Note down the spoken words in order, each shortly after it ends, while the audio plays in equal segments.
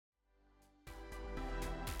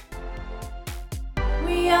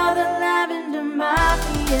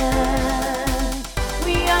Mafia.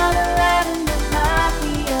 We are the Lavender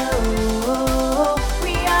Mafia. Oh,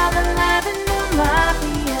 we are the Lavender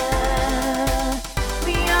Mafia.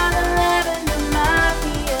 We are the Lavender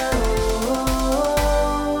Mafia.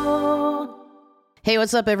 Oh. Hey,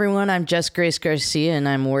 what's up, everyone? I'm Jess Grace Garcia, and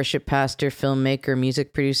I'm worship pastor, filmmaker,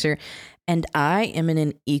 music producer, and I am in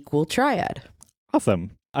an equal triad.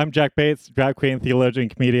 Awesome. I'm Jack Bates, drag queen, theologian,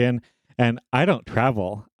 comedian, and I don't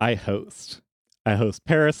travel. I host. I host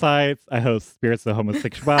Parasites. I host Spirits of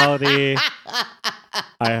Homosexuality.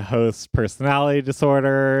 I host personality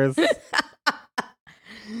disorders.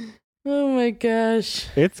 Oh my gosh.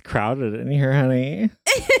 It's crowded in here, honey.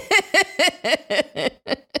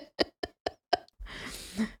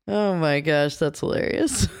 Oh my gosh, that's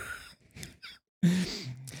hilarious.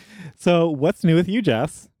 So what's new with you,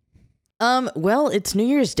 Jess? Well, it's New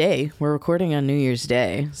Year's Day. We're recording on New Year's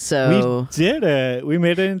Day. So We did it. We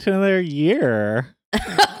made it into another year.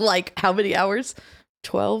 like how many hours?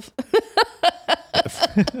 12?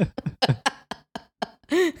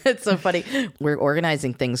 It's so funny. We're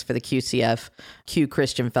organizing things for the QCF, Q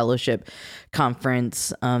Christian Fellowship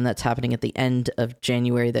Conference that's happening at the end of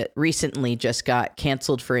January that recently just got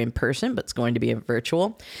canceled for in person, but it's going to be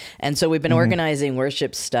virtual. And so we've been organizing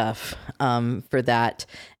worship stuff for that.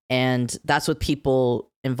 And that's with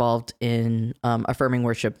people involved in affirming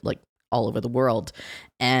worship like all over the world.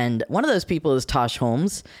 And one of those people is Tosh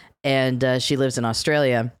Holmes, and she lives in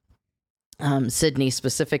Australia. Sydney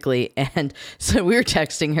specifically. And so we were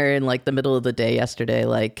texting her in like the middle of the day yesterday,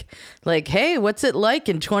 like, hey, what's it like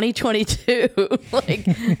in 2022? Like,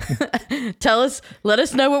 let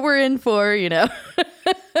us know what we're in for, you know?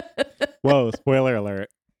 Whoa, spoiler alert.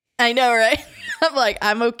 I know, right? I'm like,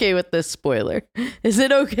 I'm okay with this spoiler. Is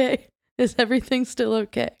it okay? Is everything still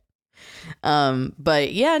okay?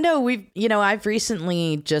 But yeah, no, I've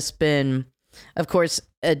recently just been, of course,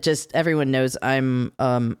 just everyone knows I'm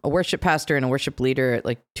a worship pastor and a worship leader at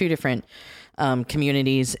like two different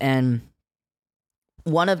communities, and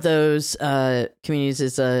one of those communities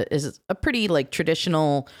is a pretty like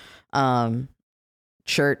traditional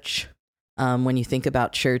church when you think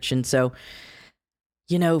about church. And so,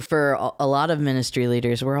 for a lot of ministry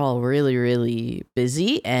leaders, we're all really, really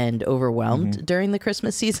busy and overwhelmed during the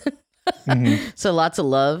Christmas season. So lots of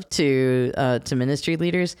love to ministry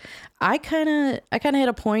leaders. I kind of hit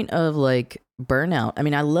a point of like burnout. I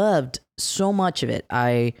mean, I loved so much of it.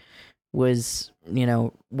 I was,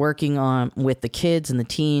 working on with the kids and the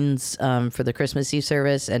teens for the Christmas Eve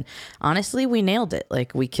service, and honestly, we nailed it.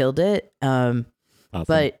 Like we killed it, Awesome.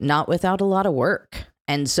 but not without a lot of work.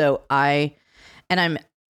 And so I'm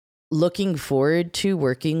looking forward to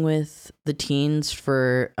working with the teens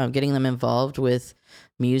for getting them involved with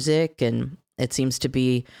music, and it seems to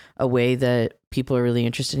be a way that people are really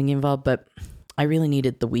interested in getting involved, but I really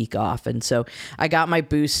needed the week off. And so I got my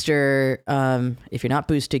booster. If you're not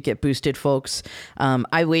boosted, get boosted, folks.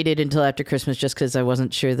 I waited until after Christmas just because I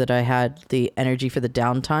wasn't sure that I had the energy for the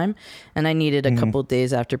downtime, and I needed a couple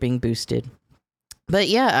days after being boosted. But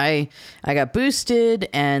yeah, I got boosted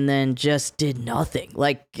and then just did nothing.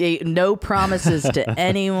 Like no promises to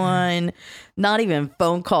anyone, not even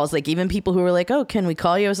phone calls. Like even people who were like, "Oh, can we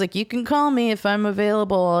call you?" I was like, "You can call me if I'm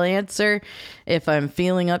available. I'll answer. If I'm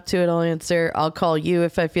feeling up to it, I'll answer. I'll call you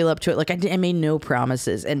if I feel up to it." Like I made no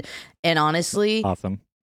promises. And honestly, Awesome.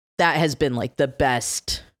 that has been like the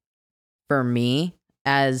best for me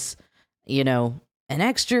as, an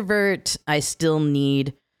extrovert. I still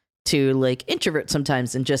need to like introvert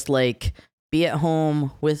sometimes and just like be at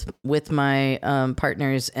home with my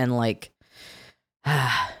partners and like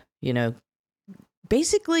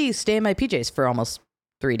basically stay in my PJs for almost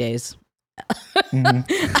 3 days.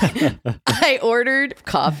 I ordered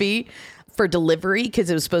coffee for delivery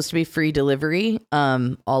because it was supposed to be free delivery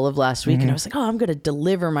all of last week, and I was like, oh, I'm gonna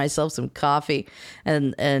deliver myself some coffee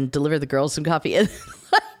and deliver the girls some coffee, and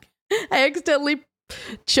I accidentally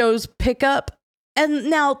chose pickup. And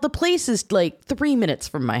now the place is like 3 minutes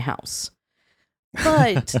from my house,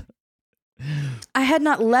 but I had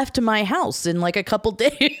not left my house in like a couple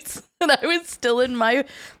days, and I was still in my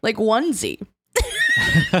like onesie.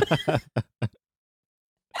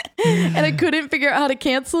 And I couldn't figure out how to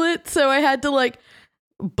cancel it. So I had to like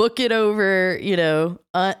book it over,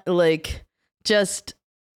 like just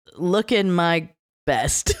look in my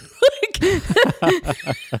best.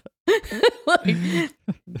 Like,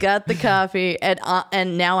 got the coffee,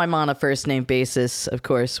 and now I'm on a first name basis, of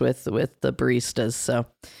course, with the baristas. So,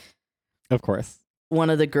 of course, one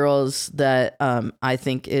of the girls that I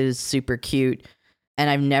think is super cute, and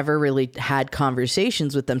I've never really had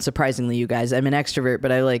conversations with them. Surprisingly, you guys, I'm an extrovert,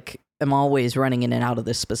 but I'm always running in and out of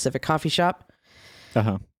this specific coffee shop.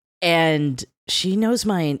 Uh-huh. And she knows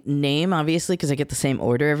my name, obviously, because I get the same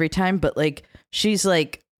order every time. But like, she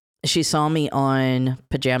saw me on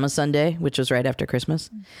Pajama Sunday, which was right after Christmas.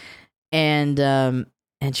 And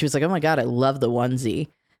she was like, oh my God, I love the onesie.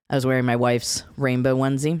 I was wearing my wife's rainbow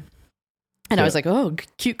onesie. And I was like, oh,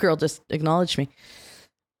 cute girl just acknowledged me.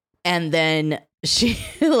 And then she,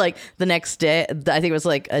 like, the next day, I think it was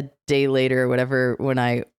like a day later or whatever, when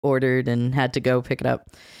I ordered and had to go pick it up.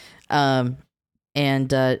 And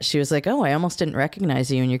she was like, oh, I almost didn't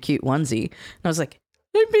recognize you in your cute onesie. And I was like,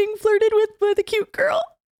 I'm being flirted with by the cute girl.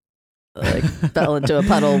 Like, fell into a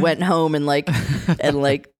puddle, went home and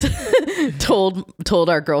told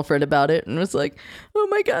our girlfriend about it, and was like, oh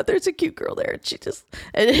my God, there's a cute girl there.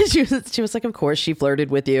 And she was like, of course she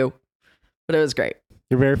flirted with you. But it was great.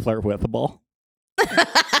 You're very flirt-withable.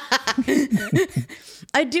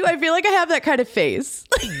 I do. I feel like I have that kind of face.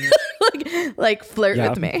 like flirt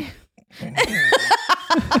with me.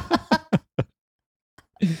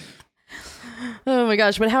 Oh my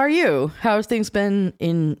gosh, but how are you? How have things been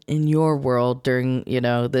in your world during,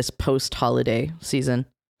 this post-holiday season?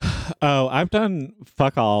 Oh, I've done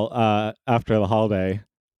fuck all after the holiday.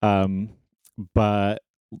 But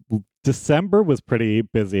December was pretty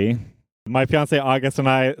busy. My fiance August and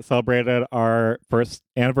I celebrated our first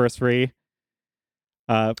anniversary.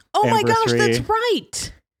 Oh my gosh, that's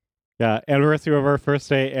right. Yeah, anniversary of our first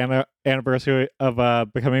day and anniversary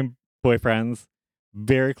of becoming boyfriends.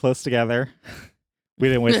 Very close together. We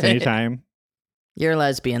didn't waste any time. You're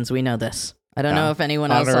lesbians. We know this. I don't know if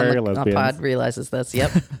anyone else on the pod realizes this.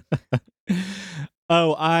 Yep.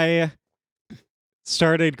 Oh, I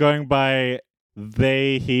started going by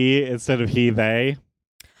they, he instead of he, they.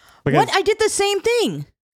 What? I did the same thing.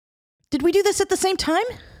 Did we do this at the same time?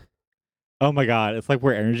 Oh my God. It's like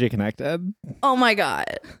we're energy connected. Oh my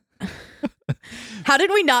God. How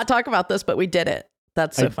did we not talk about this, but we did it?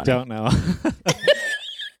 That's so funny. I don't know.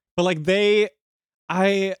 But like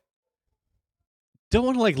I don't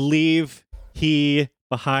want to like leave he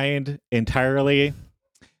behind entirely,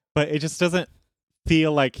 but it just doesn't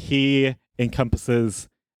feel like he encompasses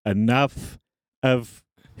enough of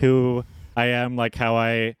who I am, like how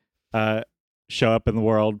I show up in the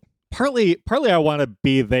world. Partly I want to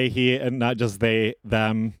be they, he, and not just they,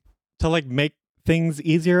 them, to like make things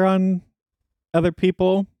easier on other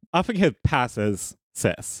people. Often get passes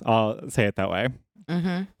cis. I'll say it that way.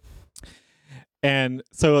 Mm-hmm. And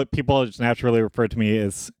so people just naturally refer to me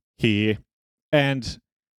as he. And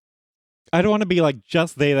I don't want to be like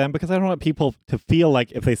just they, them, because I don't want people to feel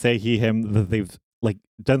like if they say he, him, that they've like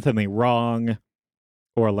done something wrong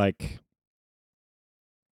or like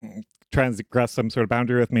transgress some sort of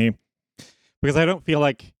boundary with me. Because I don't feel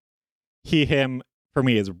like he, him for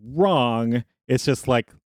me is wrong. It's just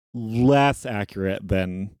like less accurate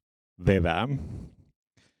than they, them.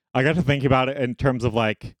 I got to think about it in terms of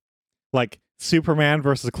like Superman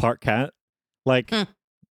versus Clark Kent. Like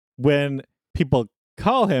when people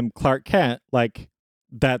call him Clark Kent, like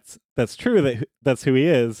that's true that that's who he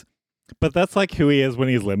is, but that's like who he is when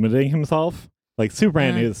he's limiting himself. Like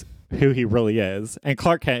Superman is who he really is, and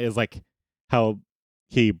Clark Kent is like how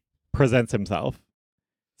he presents himself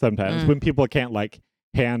sometimes when people can't like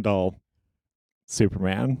handle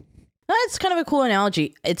Superman. That's kind of a cool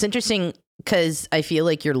analogy. It's interesting because I feel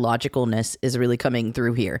like your logicalness is really coming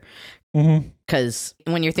through here. Because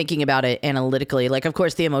when you're thinking about it analytically, like, of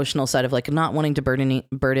course, the emotional side of like not wanting to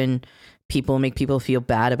burden people, make people feel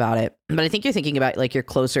bad about it. But I think you're thinking about like your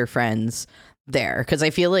closer friends there. Because I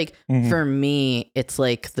feel like for me, it's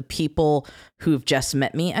like the people who've just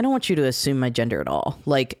met me. I don't want you to assume my gender at all.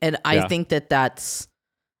 Like, and I think that that's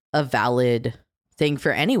a valid thing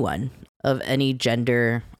for anyone of any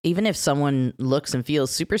gender, even if someone looks and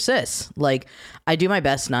feels super cis. Like, I do my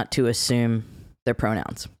best not to assume their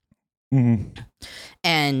pronouns.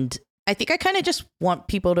 And I think I kind of just want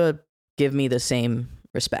people to give me the same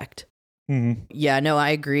respect. Yeah, no, I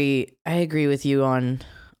agree. I agree with you on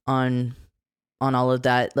all of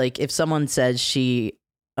that. Like if someone says she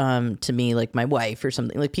to me, like my wife or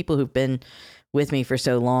something, like people who've been with me for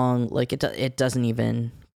so long, like it doesn't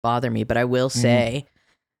even bother me. But I will say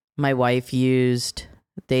my wife used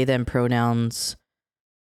they, them pronouns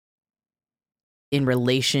in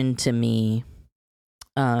relation to me.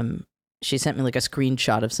 She sent me like a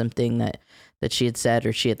screenshot of something that she had said,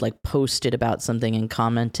 or she had like posted about something and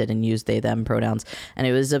commented and used they, them pronouns. And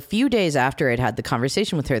it was a few days after I'd had the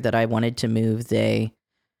conversation with her that I wanted to move they.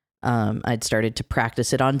 I'd started to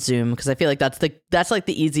practice it on Zoom because I feel like that's like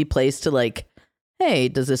the easy place to like, hey,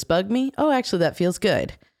 does this bug me? Oh, actually that feels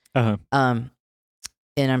good. And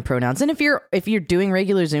on pronouns. And if you're doing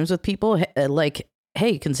regular Zooms with people, like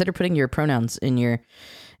hey, consider putting your pronouns in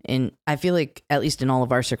I feel like at least in all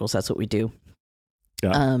of our circles, that's what we do.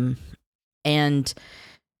 Yeah. And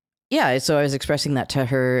yeah, so I was expressing that to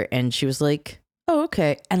her and she was like, oh,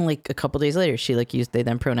 okay. And like a couple days later, she like used they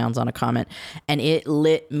them pronouns on a comment and it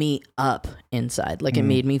lit me up inside. Like it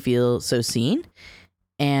made me feel so seen.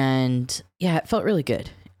 And yeah, it felt really good.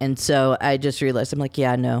 And so I just realized, I'm like,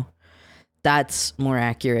 yeah, no, that's more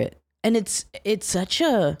accurate. And it's such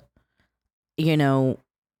a, you know,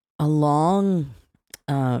 a long,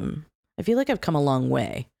 I feel like I've come a long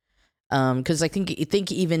way. Cause I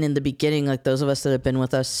think even in the beginning, like those of us that have been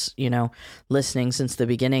with us, you know, listening since the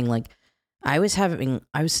beginning, like I was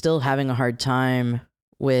still having a hard time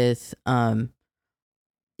with, even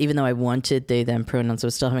though I wanted they, them pronouns, I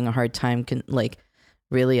was still having a hard time like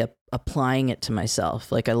really applying it to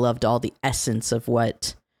myself. Like I loved all the essence of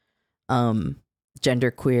what,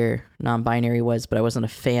 genderqueer non-binary was, but I wasn't a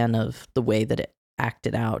fan of the way that it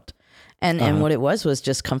acted out. And what it was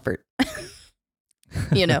just comfort,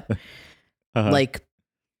 you know, like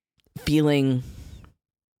feeling,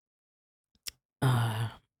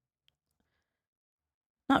 not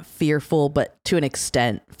fearful, but to an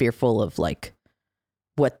extent fearful of like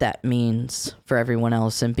what that means for everyone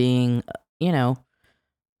else and being, you know,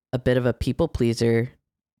 a bit of a people pleaser.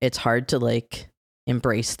 It's hard to like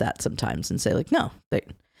embrace that sometimes and say like, no, this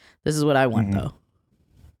is what I want though.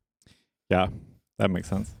 Yeah, that makes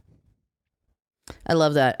sense. I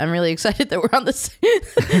love that. I'm really excited that we're on this,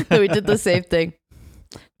 that we did the same thing.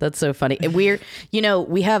 That's so funny. And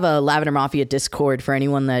we have a Lavender Mafia Discord for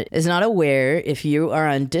anyone that is not aware. If you are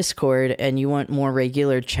on Discord and you want more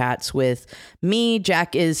regular chats with me,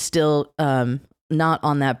 Jack is still not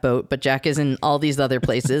on that boat, but Jack is in all these other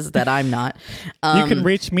places that I'm not. You can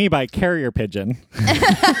reach me by carrier pigeon.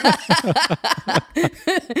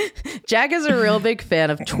 Jack is a real big fan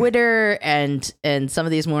of Twitter and some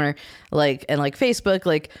of these more like Facebook,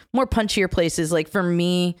 like more punchier places. Like for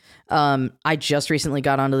me, I just recently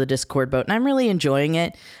got onto the Discord boat and I'm really enjoying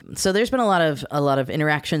it. So there's been a lot of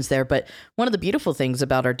interactions there. But one of the beautiful things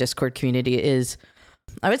about our Discord community is,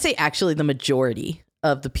 I would say actually the majority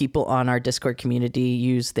of the people on our Discord community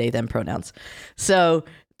use they, them pronouns. So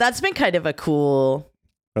that's been kind of a cool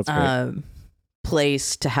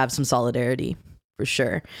place to have some solidarity for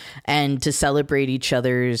sure. And to celebrate each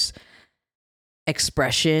other's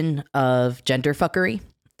expression of gender fuckery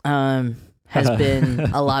has been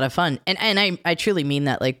a lot of fun. And I truly mean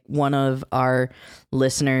that. Like one of our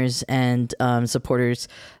listeners and supporters,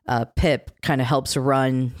 Pip, kind of helps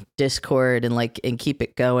run Discord and keep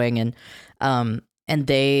it going. And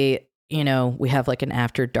they, you know, we have like an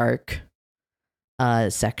after dark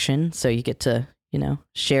section, so you get to, you know,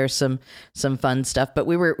 share some fun stuff. But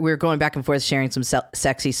we were going back and forth sharing some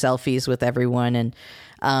sexy selfies with everyone,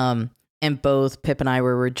 and both Pip and I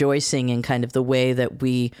were rejoicing in kind of the way that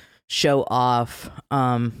we show off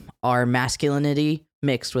our masculinity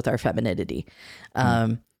mixed with our femininity,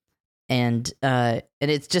 and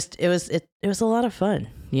it's just it was a lot of fun,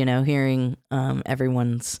 you know, hearing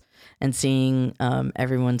everyone's. And seeing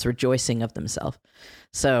everyone's rejoicing of themselves.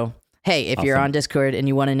 So, hey, if you're on Discord and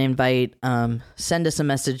you want an invite, send us a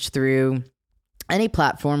message through any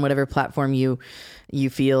platform, whatever platform you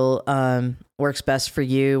feel works best for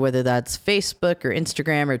you, whether that's Facebook or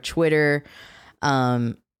Instagram or Twitter.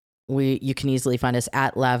 You can easily find us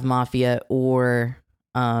at Lav Mafia or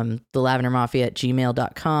the Lavender Mafia at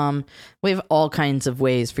gmail.com. We have all kinds of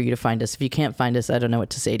ways for you to find us. If you can't find us, I don't know what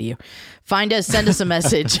to say to you. Find us, send us a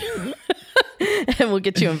message, and we'll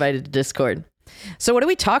get you invited to Discord. So what are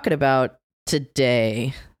we talking about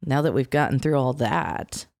today, now that we've gotten through all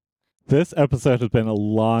that? This episode has been a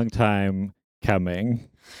long time coming.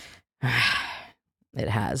 It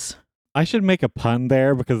has. I should make a pun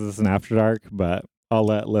there because it's an After Dark, but I'll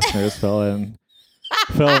let listeners fill in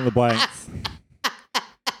the blanks.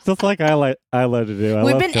 Just like I like to do.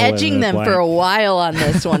 We've been edging them for a while on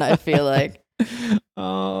this one, I feel like.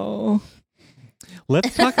 Oh.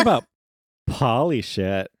 Let's talk about poly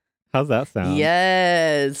shit. How's that sound?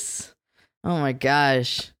 Yes. Oh my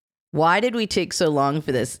gosh. Why did we take so long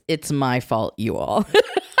for this? It's my fault, you all.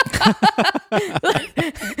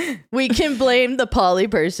 We can blame the poly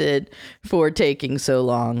person for taking so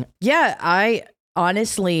long. Yeah, I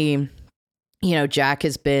honestly, you know, Jack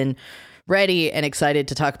has been ready and excited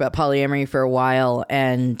to talk about polyamory for a while.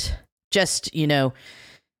 And just, you know,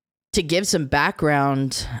 to give some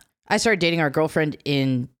background, I started dating our girlfriend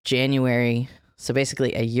in January, so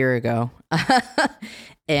basically a year ago.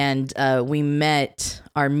 And we met,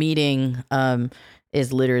 our meeting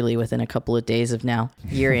is literally within a couple of days of now,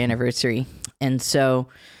 year anniversary. And so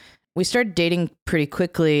we started dating pretty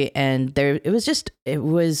quickly, and it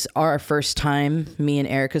was our first time, me and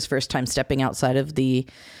Erica's first time stepping outside of the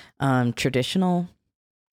traditional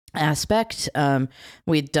aspect.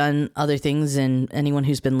 We'd done other things, and anyone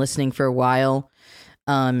who's been listening for a while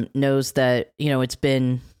knows that, it's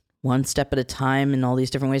been one step at a time in all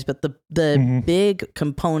these different ways. But the big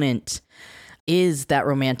component is that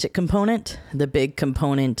romantic component, the big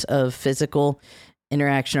component of physical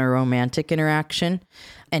interaction or romantic interaction.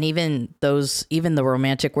 And even the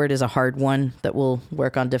romantic word is a hard one that we'll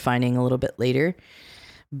work on defining a little bit later.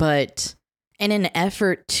 But in an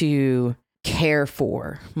effort to care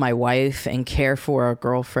for my wife and care for our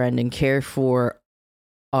girlfriend and care for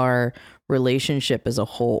our relationship as a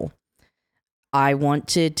whole, I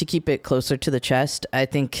wanted to keep it closer to the chest. I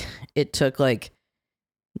think it took like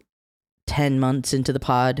 10 months into the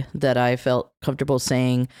pod that I felt comfortable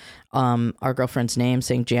saying our girlfriend's name,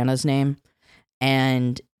 saying Jana's name.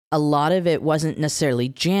 And a lot of it wasn't necessarily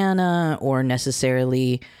Jana or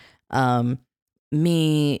necessarily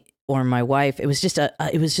me or my wife. It was just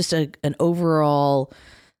an overall,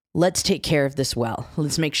 let's take care of this well.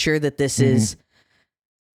 Let's make sure that this is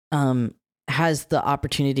has the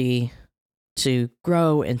opportunity to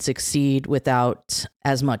grow and succeed without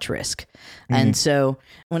as much risk. And so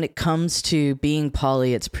when it comes to being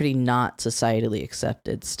poly, it's pretty not societally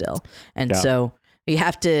accepted still. And so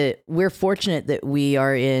we're fortunate that we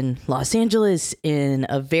are in Los Angeles in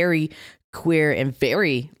a very queer and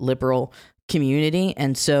very liberal community.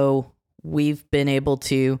 And so we've been able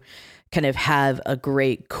to kind of have a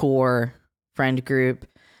great core friend group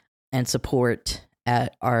and support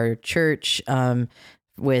at our church,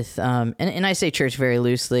 with and I say church very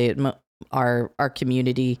loosely, our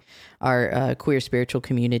community, our queer spiritual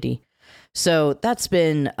community. So that's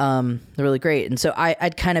been really great. And so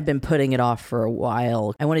I'd kind of been putting it off for a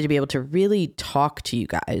while. I wanted to be able to really talk to you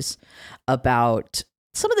guys about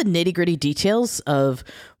some of the nitty-gritty details of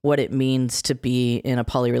what it means to be in a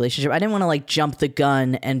poly relationship. I didn't want to like jump the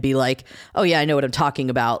gun and be like, oh yeah, I know what I'm talking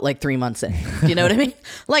about, like 3 months in. You know what I mean?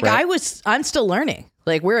 Like Right. I'm still learning.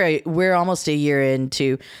 Like we're almost a year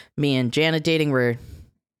into me and Jana dating. We're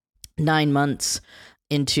 9 months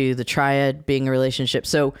into the triad being a relationship.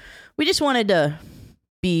 So we just wanted to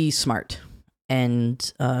be smart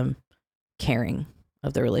and caring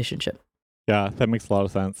of the relationship. Yeah, that makes a lot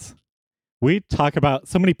of sense. We talk about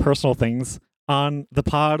so many personal things on the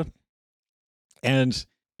pod, and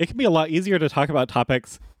it can be a lot easier to talk about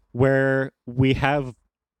topics where we have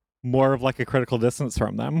more of like a critical distance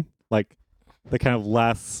from them, like the kind of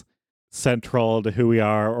less central to who we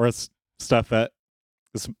are or stuff that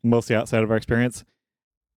is mostly outside of our experience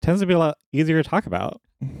tends to be a lot easier to talk about.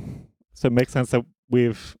 So it makes sense that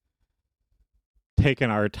we've taken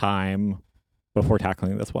our time before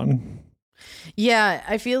tackling this one. Yeah,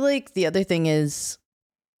 I feel like the other thing is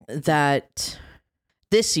that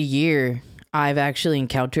this year I've actually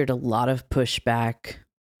encountered a lot of pushback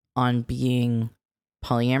on being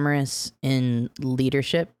polyamorous in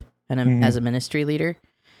leadership and as a ministry leader,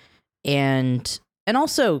 and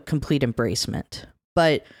also complete embracement.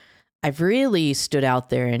 But I've really stood out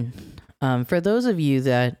there, and for those of you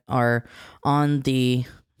that are on the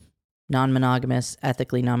non-monogamous,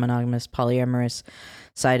 ethically non-monogamous, polyamorous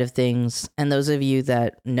side of things, and those of you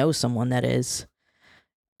that know someone that is,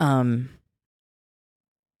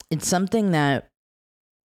 it's something that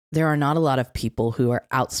there are not a lot of people who are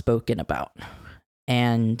outspoken about,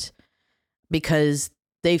 and because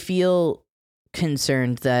they feel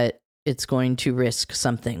concerned that it's going to risk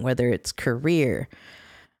something, whether it's career,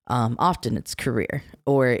 often it's career,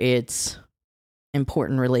 or it's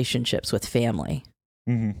important relationships with family.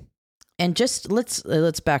 And just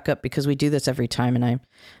let's back up, because we do this every time, and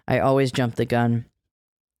I always jump the gun,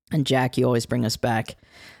 and Jack, you always bring us back.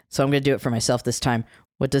 So I'm going to do it for myself this time.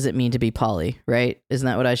 What does it mean to be poly, right? Isn't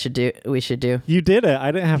that what I should do? We should do. You did it.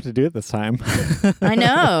 I didn't have to do it this time. I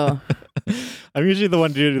know. I'm usually the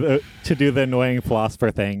one to do the annoying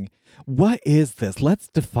philosopher thing. What is this? Let's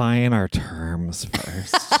define our terms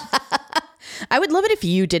first. I would love it if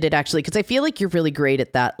you did it, actually, because I feel like you're really great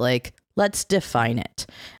at that. Like, let's define it.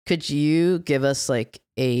 Could you give us like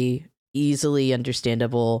a easily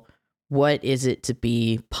understandable, what is it to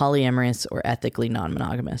be polyamorous or ethically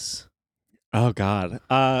non-monogamous? Oh God.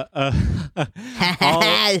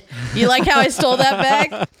 You like how I stole that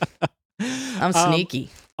back? I'm sneaky.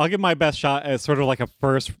 I'll give my best shot as sort of like a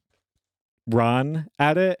first run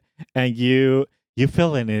at it, and you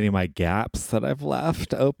fill in any of my gaps that I've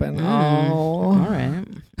left open. All right.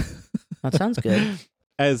 That sounds good.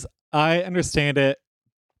 As I understand it,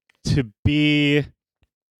 to be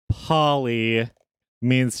poly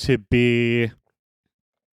means to be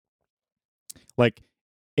like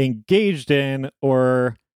engaged in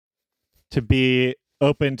or to be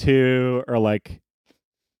open to or like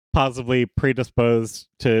positively predisposed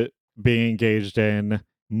to being engaged in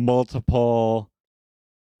multiple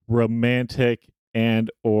romantic and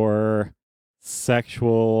or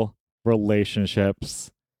sexual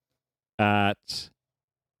relationships at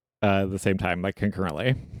the same time, like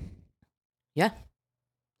concurrently. Yeah,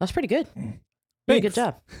 that's pretty good. Pretty good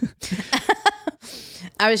job.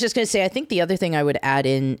 I was just going to say, I think the other thing I would add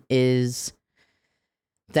in is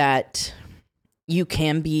that you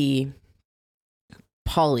can be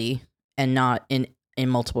poly and not in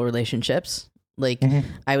multiple relationships. Like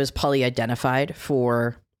I was poly identified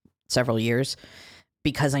for several years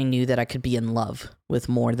because I knew that I could be in love with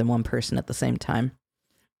more than one person at the same time.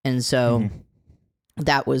 And so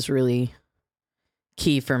that was really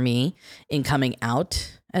key for me in coming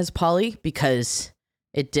out as poly because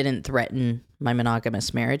it didn't threaten my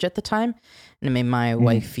monogamous marriage at the time. And it made my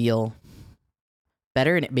wife feel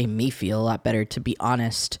better, and it made me feel a lot better to be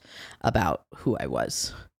honest about who I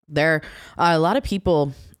was. There are a lot of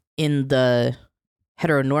people in the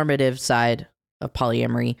heteronormative side of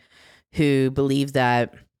polyamory who believe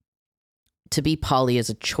that to be poly is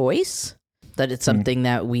a choice, that it's something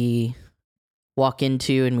that we walk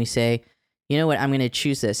into and we say, you know what, I'm going to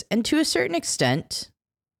choose this. And to a certain extent,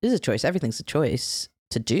 it is a choice. Everything's a choice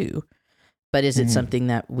to do. But is it something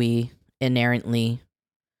that we inherently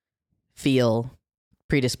feel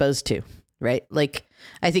predisposed to, right? Like,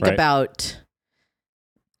 I think about,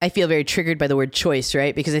 I feel very triggered by the word choice,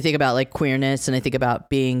 right? Because I think about like queerness and I think about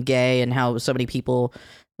being gay and how so many people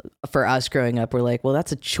for us growing up were like, well,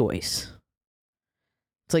 that's a choice.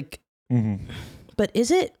 It's like, but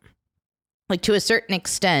is it? Like, to a certain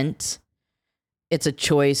extent, it's a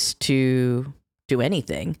choice to do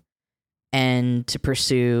anything and to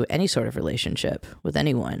pursue any sort of relationship with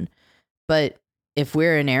anyone. But if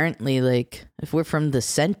we're inherently like, if we're from the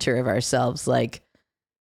center of ourselves, like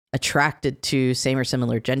attracted to same or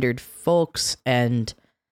similar gendered folks, and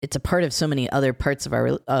it's a part of so many other parts of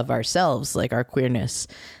ourselves, like our queerness,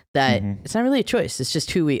 that it's not really a choice. It's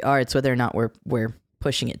just who we are. It's whether or not we're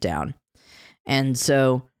pushing it down. And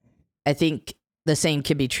so I think the same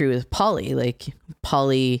can be true with poly. Like,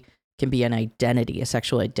 poly can be an identity, a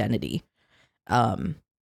sexual identity. And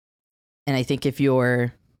I think if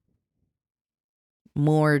you're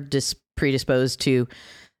more predisposed to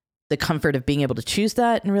the comfort of being able to choose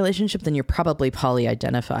that in a relationship, then you're probably poly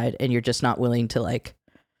identified and you're just not willing to like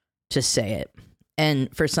just say it.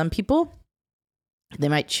 And for some people, they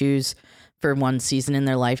might choose for one season in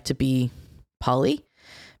their life to be poly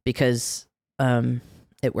because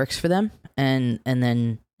it works for them, and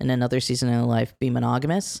then in another season in their life be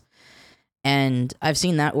monogamous. And I've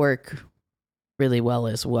seen that work really well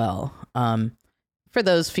as well. For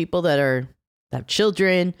those people that have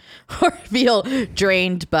children or feel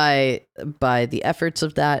drained by the efforts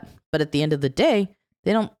of that, but at the end of the day,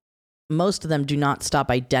 most of them do not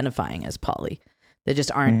stop identifying as poly. They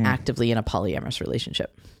just aren't actively in a polyamorous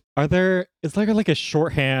relationship. Is there like a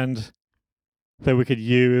shorthand that we could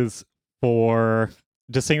use for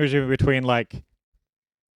distinguishing between like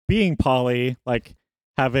being poly, like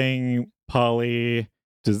having poly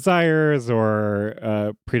desires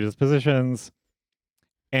or predispositions,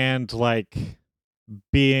 and like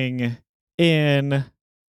being in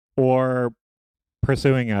or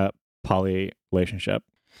pursuing a poly relationship?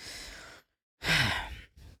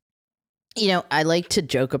 You know, I like to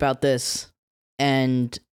joke about this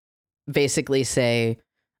and basically say,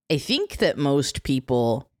 I think that most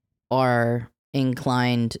people are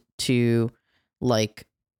inclined to like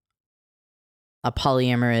a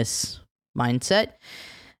polyamorous mindset.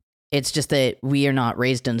 It's just that we are not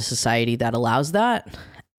raised in a society that allows that.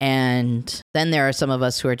 And then there are some of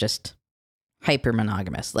us who are just hyper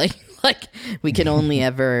monogamous. Like we can only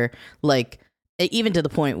ever, like, even to the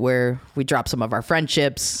point where we drop some of our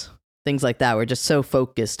friendships, things like that. We're just so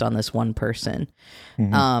focused on this one person.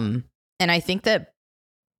 And I think that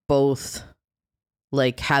both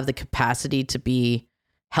like have the capacity to be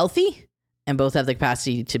healthy and both have the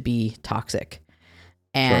capacity to be toxic.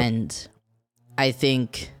 And I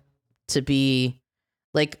think to be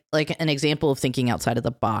like an example of thinking outside of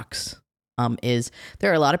the box is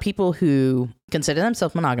there are a lot of people who consider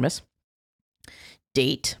themselves monogamous,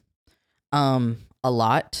 date a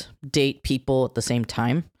lot, date people at the same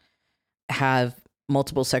time, have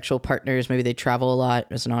multiple sexual partners. Maybe they travel a lot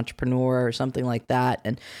as an entrepreneur or something like that,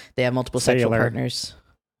 and they have multiple sexual partners.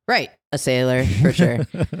 Right, a sailor for sure.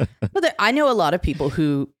 But I know a lot of people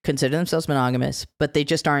who consider themselves monogamous, but they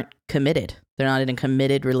just aren't committed. They're not in a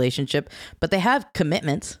committed relationship, but they have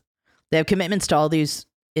commitments. They have commitments to all these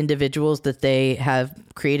individuals that they have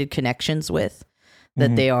created connections with,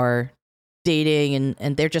 that they are dating,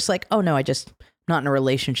 and they're just like, oh no, I'm not in a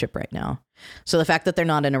relationship right now. So the fact that they're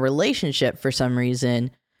not in a relationship for some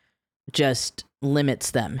reason just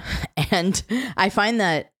limits them. And I find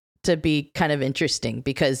that to be kind of interesting,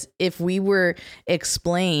 because if we were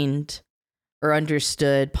explained or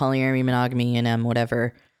understood polyamory, monogamy, and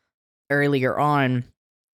whatever earlier on,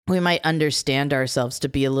 we might understand ourselves to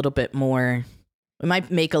be a little bit more, it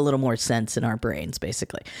might make a little more sense in our brains,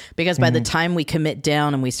 basically. Because by the time we commit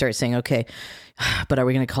down and we start saying, okay, but are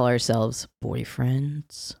we going to call ourselves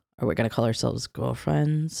boyfriends? Are we going to call ourselves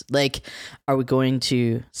girlfriends? Like, are we going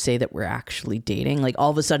to say that we're actually dating? Like,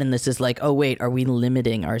 all of a sudden, this is like, oh, wait, are we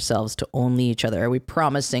limiting ourselves to only each other? Are we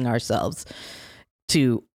promising ourselves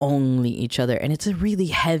to only each other? And it's a really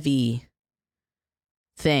heavy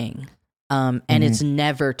thing. And it's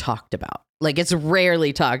never talked about. Like, it's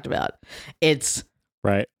rarely talked about. It's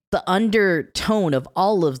right. The undertone of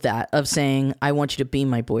all of that, of saying, I want you to be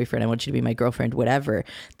my boyfriend, I want you to be my girlfriend, whatever.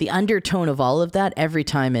 The undertone of all of that every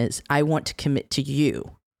time is, I want to commit to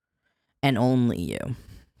you and only you.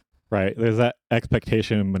 Right. There's that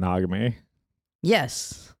expectation of monogamy.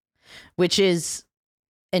 Yes. Which is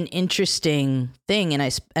an interesting thing. And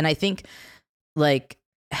I think, like,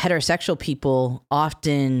 heterosexual people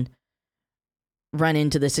often run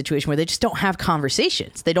into this situation where they just don't have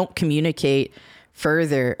conversations. They don't communicate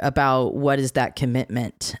further about what is that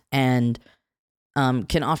commitment, and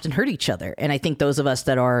can often hurt each other. And I think those of us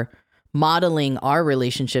that are modeling our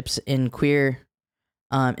relationships in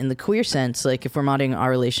the queer sense, like if we're modeling our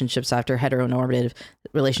relationships after heteronormative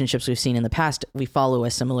relationships we've seen in the past, we follow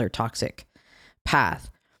a similar toxic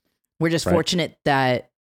path. We're just fortunate that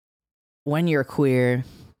when you're queer,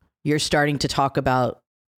 you're starting to talk about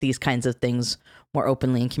these kinds of things more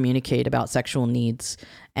openly and communicate about sexual needs,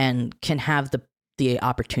 and can have the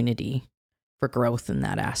opportunity for growth in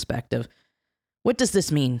that aspect of, what does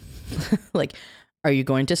this mean? Like, are you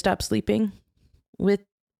going to stop sleeping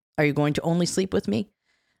are you going to only sleep with me?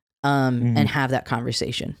 And have that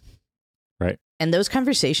conversation. Right. And those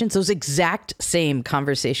conversations, those exact same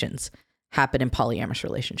conversations, happen in polyamorous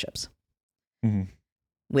relationships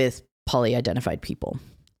with poly-identified people.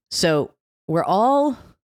 So we're all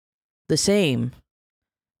the same,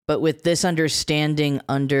 but with this understanding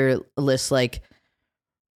under this, like,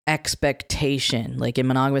 expectation. Like, in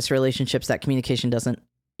monogamous relationships, that communication doesn't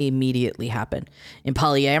immediately happen. In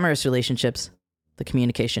polyamorous relationships, the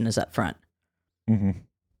communication is up front.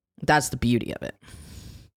 That's the beauty of it.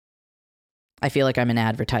 I feel like I'm an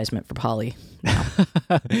advertisement for poly now.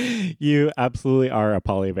 You absolutely are a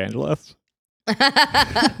poly evangelist.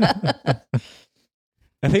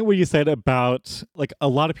 I think what you said about, like, a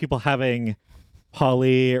lot of people having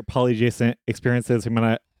poly or poly-adjacent experiences who might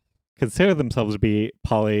not consider themselves to be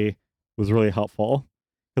poly was really helpful.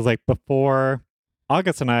 Because, like, before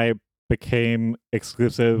August and I became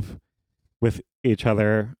exclusive with each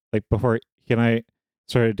other, like, before he and I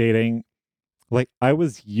started dating, like, I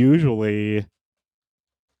was usually,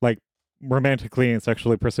 like, romantically and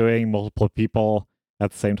sexually pursuing multiple people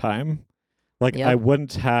at the same time. Like, I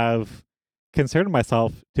wouldn't have considered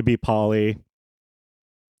myself to be poly,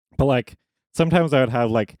 but, like, sometimes I would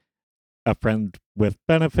have, like, a friend with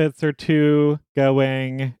benefits or two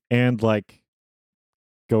going, and, like,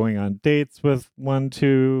 going on dates with 1,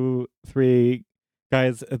 2, 3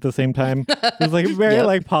 guys at the same time. It was, like, a very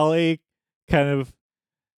like poly kind of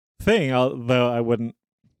thing, although I wouldn't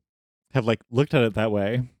have, like, looked at it that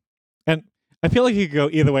way. And I feel like you could go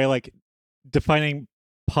either way, like, defining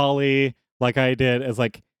poly like I did as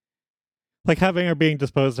like having or being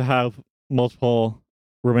disposed to have multiple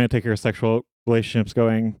romantic or sexual relationships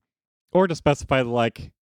going, or to specify,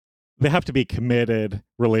 like, they have to be committed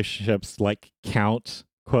relationships, like, count,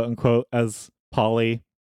 quote unquote, as poly.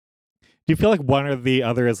 Do you feel like one or the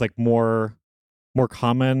other is, like, more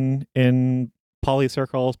common in poly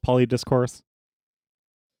circles, poly discourse?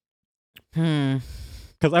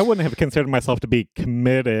 Because I wouldn't have considered myself to be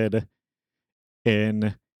committed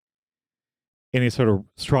in any sort of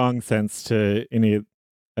strong sense to any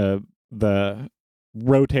of the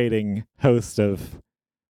rotating host of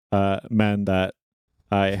men that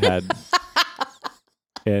I had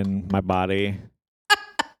in my body,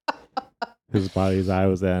 whose bodies I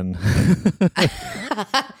was in.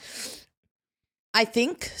 I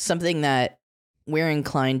think something that we're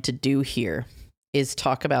inclined to do here is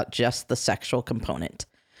talk about just the sexual component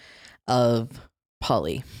of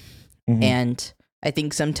poly. And I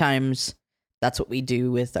think sometimes that's what we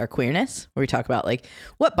do with our queerness, where we talk about, like,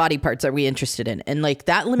 what body parts are we interested in? And, like,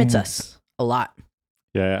 that limits us a lot.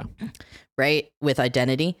 Yeah. right? With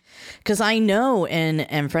identity. Because I know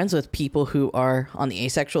and am friends with people who are on the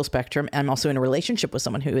asexual spectrum. I'm also in a relationship with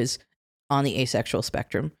someone who is on the asexual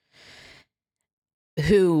spectrum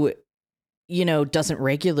who, you know, doesn't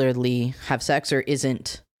regularly have sex or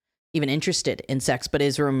isn't even interested in sex, but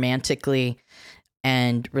is romantically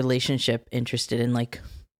and relationship interested in like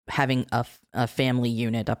having a family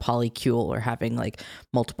unit, a polycule, or having like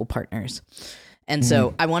multiple partners. And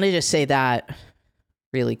so I wanted to say that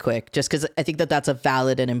really quick, just because I think that that's a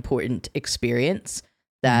valid and important experience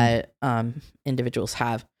that individuals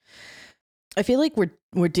have. I feel like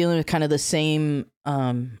we're dealing with kind of the same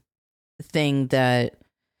thing that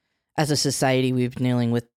as a society we've been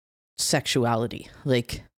dealing with sexuality.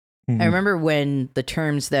 Like I remember when the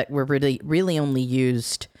terms that were really only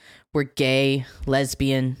used were gay,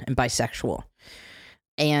 lesbian, and bisexual.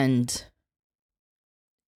 And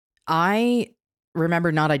I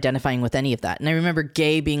remember not identifying with any of that. And I remember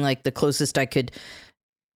gay being like the closest I could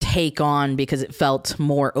take on because it felt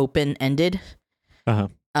more open-ended.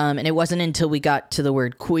 And it wasn't until we got to the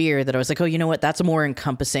word queer that I was like, oh, you know what? That's more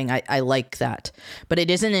encompassing. I like that. But it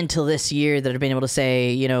isn't until this year that I've been able to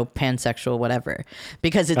say, you know, pansexual, whatever,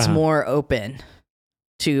 because it's more open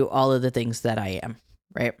to all of the things that I am.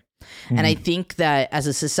 Right. And I think that as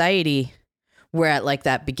a society, we're at like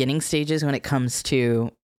that beginning stages when it comes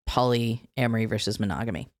to polyamory versus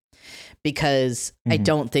monogamy. Because I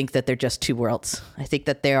don't think that they're just two worlds. I think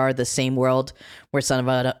that they are the same world where some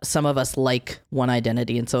of us like one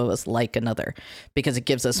identity and some of us like another because it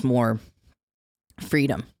gives us more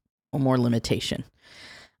freedom or more limitation.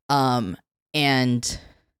 And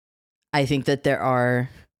I think that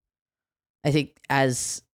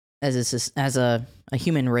as a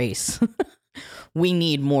human race, we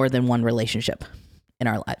need more than one relationship in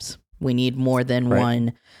our lives. We need more than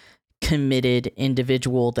one committed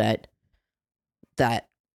individual that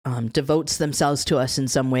devotes themselves to us in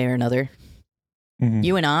some way or another.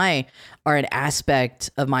 You and I are an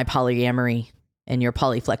aspect of my polyamory and your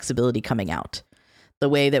polyflexibility coming out. The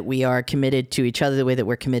way that we are committed to each other, the way that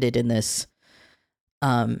we're committed in this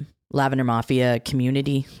Lavender Mafia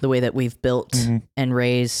community, the way that we've built and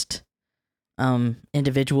raised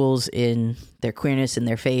individuals in their queerness, in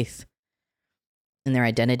their faith, in their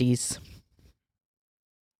identities.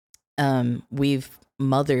 We've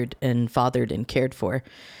mothered and fathered and cared for,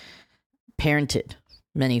 parented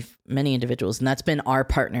many individuals, and that's been our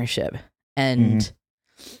partnership. And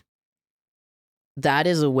that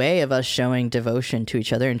is a way of us showing devotion to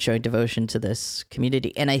each other and showing devotion to this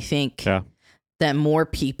community. And I think that more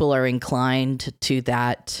people are inclined to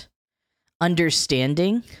that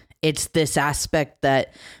understanding. It's this aspect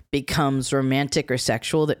that becomes romantic or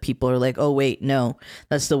sexual that people are like, oh wait, no,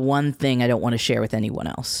 that's the one thing I don't want to share with anyone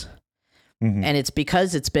else. And it's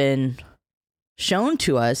because it's been shown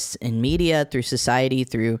to us in media, through society,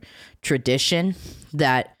 through tradition,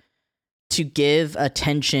 that to give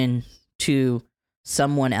attention to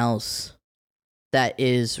someone else that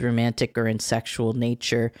is romantic or in sexual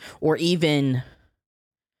nature, or even,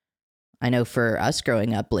 I know for us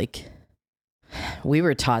growing up, like we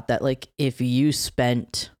were taught that like if you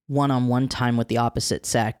spent one-on-one time with the opposite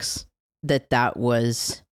sex, that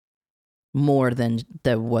was more than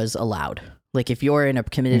that was allowed. Like if you're in a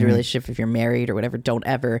committed relationship, if you're married or whatever, don't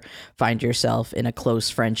ever find yourself in a close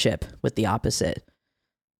friendship with the opposite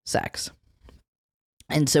sex.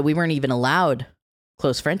 And so we weren't even allowed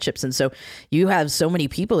close friendships. And so you have so many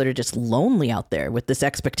people that are just lonely out there with this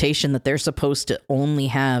expectation that they're supposed to only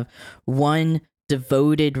have one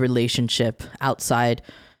devoted relationship outside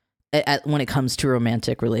when it comes to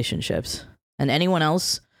romantic relationships. And anyone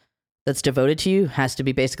else that's devoted to you has to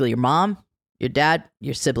be basically your mom, your dad,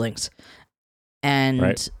 your siblings.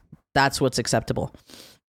 And that's what's acceptable.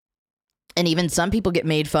 And even some people get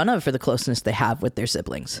made fun of for the closeness they have with their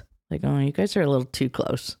siblings. Like, oh, you guys are a little too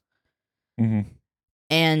close.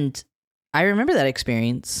 And I remember that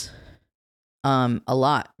experience a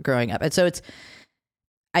lot growing up. And so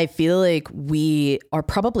I feel like we are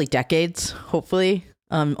probably decades, hopefully,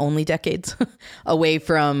 only decades away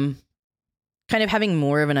from kind of having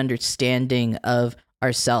more of an understanding of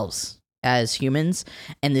ourselves as humans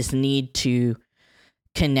and this need to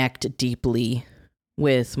connect deeply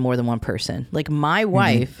with more than one person. Like my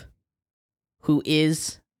wife, who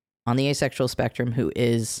is on the asexual spectrum, who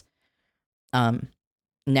is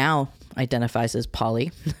now identifies as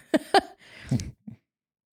poly,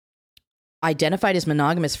 identified as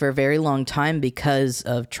monogamous for a very long time because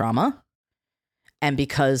of trauma and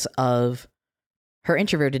because of her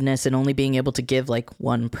introvertedness and only being able to give like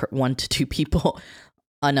one to two people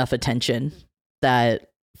enough attention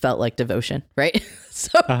that felt like devotion, right?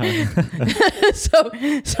 So, Uh-huh.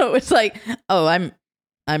 so it's like, oh, I'm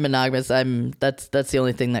monogamous. That's the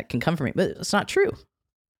only thing that can come from me, but it's not true.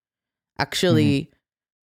 Actually,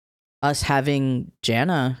 us having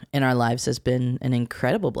Jana in our lives has been an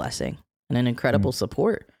incredible blessing and an incredible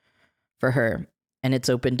support for her. And it's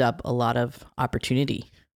opened up a lot of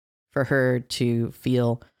opportunity for her to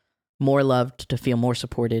feel more loved, to feel more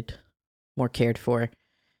supported, more cared for.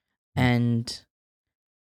 And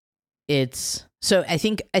it's so I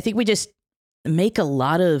think we just make a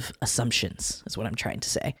lot of assumptions, is what I'm trying to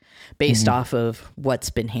say, based off of what's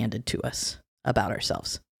been handed to us about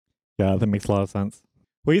ourselves. Yeah, that makes a lot of sense.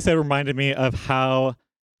 What you said reminded me of how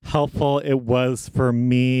helpful it was for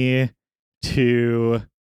me to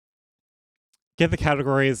get the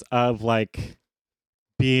categories of like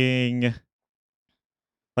being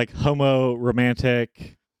like homo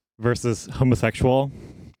romantic versus homosexual.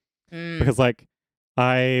 Because like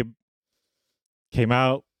I came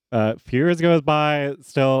out a few years ago as bi,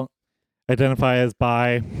 still identify as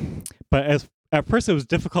bi, but at first it was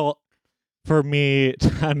difficult for me to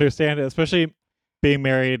understand it, especially being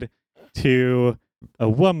married to a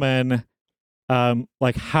woman,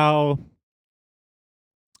 like how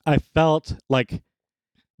I felt like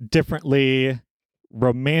differently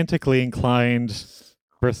romantically inclined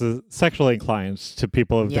versus sexually inclined to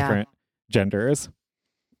people of different genders.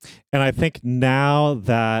 And I think now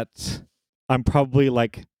that I'm probably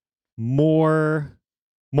like more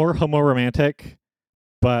homo-romantic,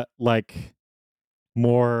 but like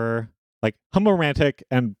more like homo-romantic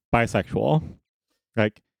and bisexual,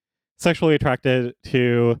 like sexually attracted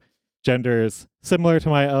to genders similar to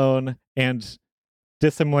my own and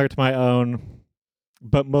dissimilar to my own,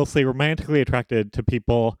 but mostly romantically attracted to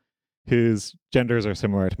people whose genders are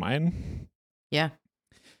similar to mine. Yeah.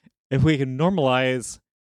 If we can normalize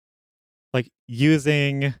like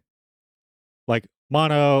using like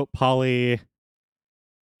mono, poly,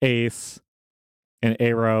 ace, and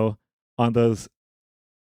aro on those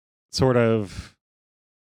sort of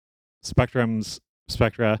spectra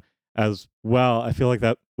as well, I feel like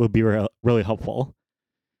that would be really helpful.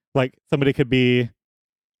 Like somebody could be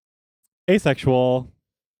asexual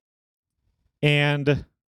and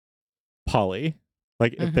poly,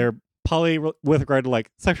 like if they're poly with regard to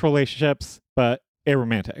like sexual relationships but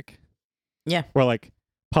aromantic, or like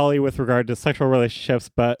poly with regard to sexual relationships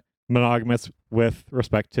but monogamous with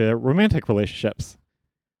respect to romantic relationships,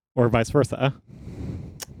 or vice versa.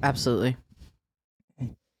 Absolutely.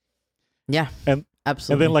 Yeah. And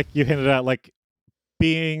absolutely. And then like you hinted at, like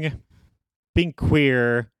being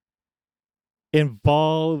queer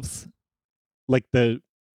involves like the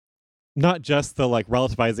not just the like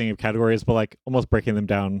relativizing of categories, but like almost breaking them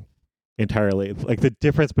down entirely. Like the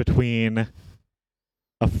difference between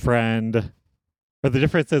a friend, or the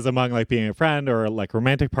differences among like being a friend or like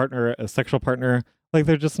romantic partner, a sexual partner, like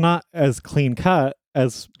they're just not as clean cut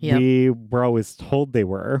as we were always told they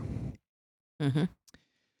were. Mm-hmm.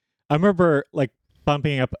 I remember like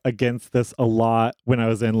bumping up against this a lot when I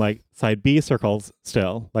was in like side B circles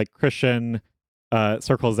still, like Christian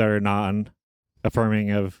circles that are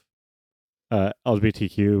non-affirming of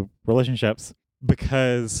LGBTQ relationships,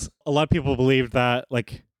 because a lot of people believed that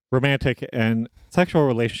like romantic and sexual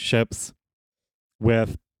relationships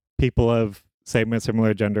with people of same and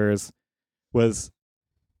similar genders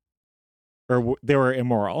they were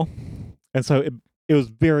immoral. And so it was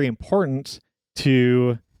very important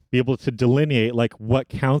to be able to delineate like what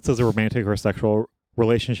counts as a romantic or sexual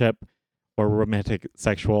relationship or romantic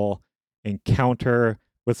sexual encounter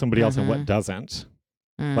with somebody else and what doesn't.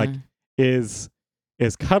 Like is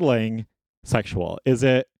cuddling sexual? Is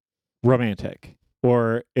it romantic?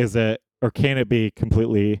 Or can it be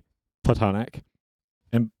completely platonic?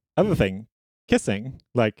 And other thing, kissing,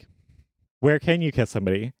 like where can you kiss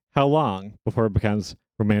somebody? How long before it becomes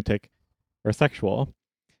romantic or sexual?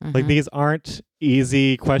 Like these aren't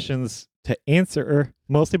easy questions to answer,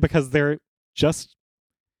 mostly because they're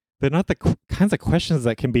not the kinds of questions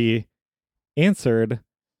that can be answered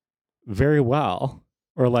very well,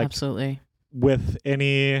 or like absolutely with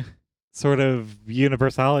any sort of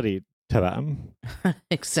universality to them.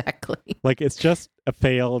 Exactly. Like it's just a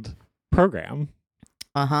failed program.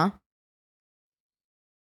 Wow.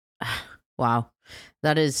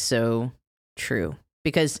 That is so true,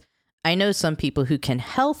 because I know some people who can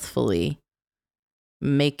healthfully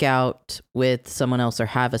make out with someone else or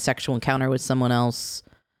have a sexual encounter with someone else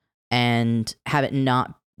and have it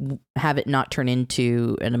not turn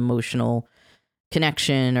into an emotional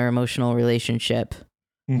connection or emotional relationship,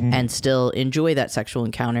 and still enjoy that sexual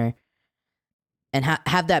encounter and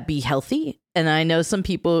have that be healthy. And I know some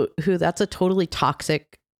people who that's a totally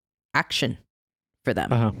toxic action for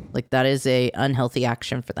them. Uh-huh. Like that is a unhealthy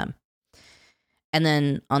action for them. And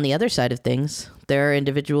then on the other side of things, there are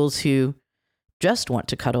individuals who just want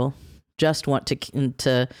to cuddle, just want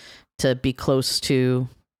to be close to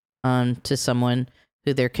someone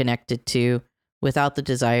who they're connected to without the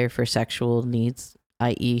desire for sexual needs,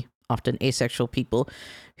 i.e. often asexual people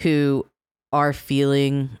who are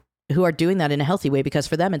doing that in a healthy way because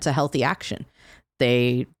for them it's a healthy action.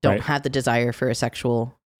 They don't Right. have the desire for a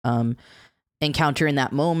sexual encounter in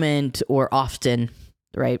that moment or often,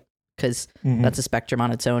 right? Because Mhm. that's a spectrum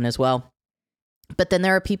on its own as well. But then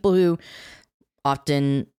there are people who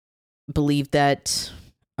often believe that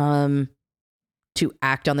to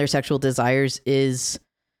act on their sexual desires is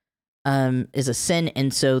a sin,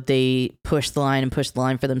 and so they push the line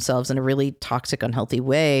for themselves in a really toxic, unhealthy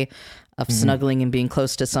way of snuggling and being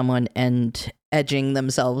close to someone and edging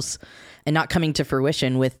themselves and not coming to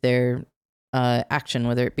fruition with their action,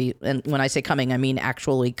 whether it be, and when I say coming, I mean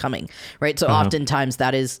actually coming, right? So oftentimes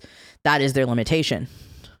that is their limitation,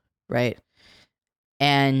 right?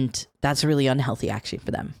 And that's a really unhealthy action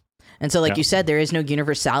for them. And so, like you said, there is no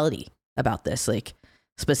universality about this. Like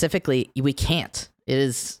specifically, we can't. It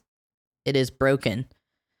is broken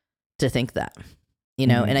to think that, you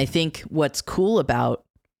know? And I think what's cool about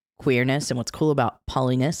queerness and what's cool about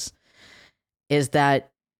polyness is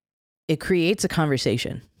that it creates a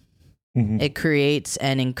conversation. It creates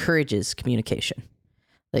and encourages communication.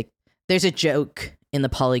 Like there's a joke in the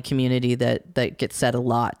poly community that gets said a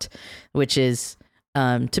lot, which is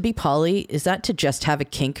to be poly, is that to just have a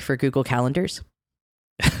kink for Google Calendars?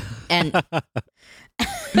 And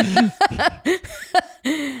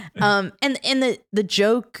and the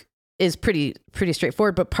joke is pretty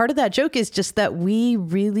straightforward, but part of that joke is just that we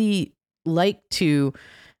really like to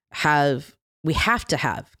have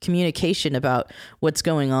communication about what's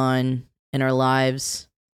going on in our lives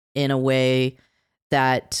in a way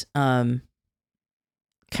that kind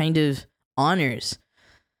of honors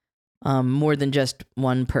more than just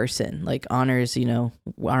one person, like honors, you know,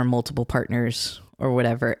 our multiple partners or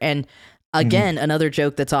whatever. And again, another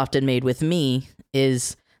joke that's often made with me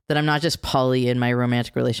is that I'm not just poly in my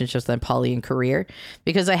romantic relationships, I'm poly in career,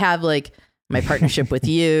 because I have like my partnership with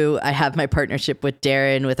you. I have my partnership with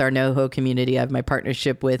Darren, with our NoHo community. I have my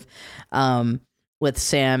partnership with Sam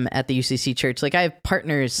at the UCC church. Like I have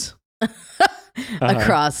partners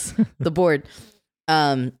across the board.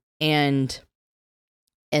 And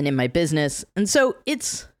in my business. And so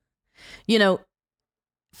it's, you know,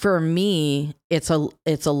 for me, it's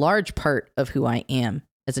a large part of who I am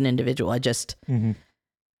as an individual.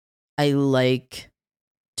 I like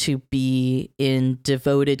to be in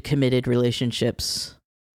devoted, committed relationships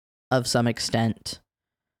of some extent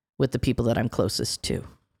with the people that I'm closest to.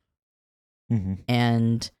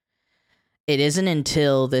 And it isn't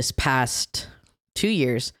until this past 2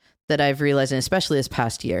 years that I've realized, and especially this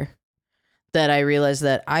past year, that I realized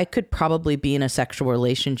that I could probably be in a sexual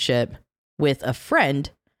relationship with a friend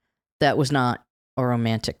that was not a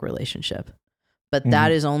romantic relationship. But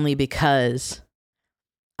that is only because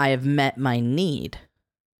I have met my need.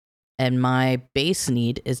 And my base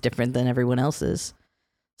need is different than everyone else's.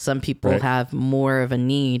 Some people have more of a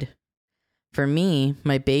need. For me,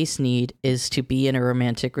 my base need is to be in a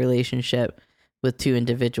romantic relationship with two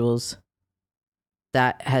individuals.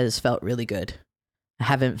 That has felt really good. I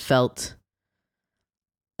haven't felt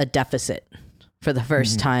a deficit for the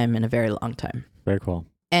first time in a very long time. Very cool.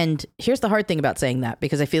 And here's the hard thing about saying that,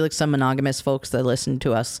 because I feel like some monogamous folks that listen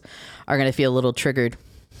to us are going to feel a little triggered.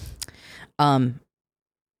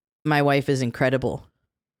 My wife is incredible.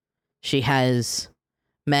 She has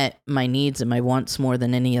met my needs and my wants more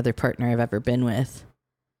than any other partner I've ever been with.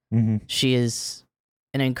 She is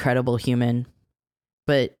an incredible human,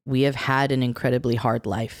 but we have had an incredibly hard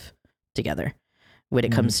life together when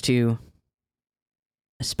it comes to,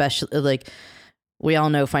 especially, like, we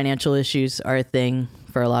all know financial issues are a thing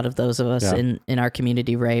for a lot of those of us in our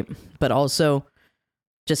community, right? But also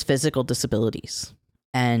just physical disabilities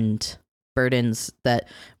and burdens that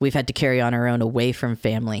we've had to carry on our own away from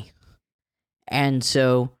family. And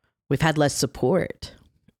so we've had less support.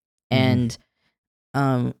 And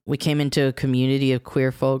we came into a community of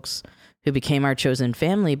queer folks who became our chosen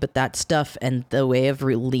family, but that stuff and the way of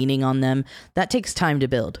leaning on them, that takes time to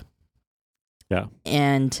build. Yeah.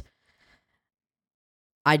 And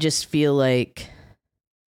I just feel like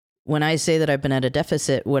when I say that I've been at a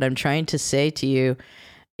deficit, what I'm trying to say to you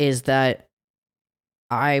is that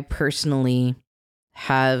I personally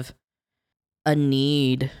have a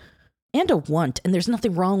need and a want, and there's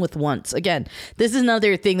nothing wrong with wants. Again, this is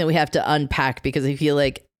another thing that we have to unpack, because I feel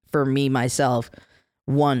like for me, myself,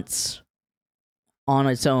 wants on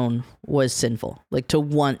its own was sinful. Like to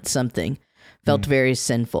want something felt very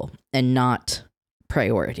sinful and not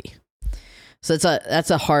priority. So that's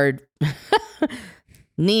a hard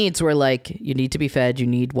needs were like, you need to be fed, you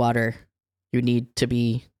need water, you need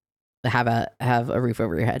to have a roof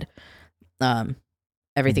over your head.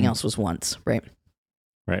 Everything else was wants, right?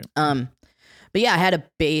 Right. But yeah,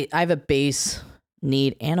 I have a base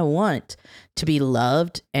need and a want to be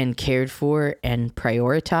loved and cared for and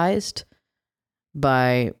prioritized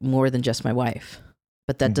by more than just my wife.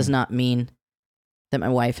 But that does not mean that my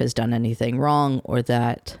wife has done anything wrong or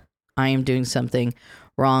that I am doing something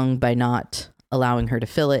wrong by not allowing her to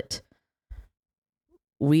fill it.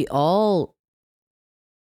 We all,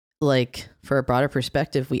 like, for a broader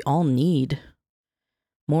perspective, we all need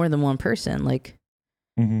more than one person. Like,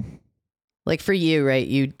 like for you, right?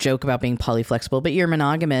 You joke about being polyflexible, but you're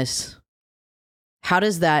monogamous. How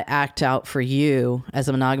does that act out for you as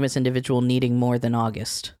a monogamous individual needing more than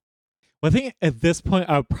August? Well, I think at this point,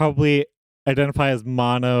 I would probably identify as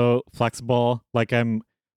mono-flexible. Like I'm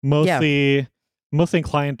mostly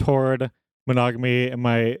inclined toward monogamy in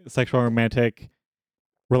my sexual and romantic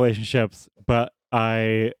relationships, but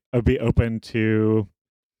I would be open to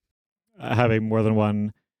having more than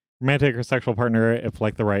one romantic or sexual partner if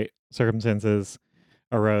like the right circumstances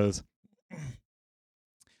arose.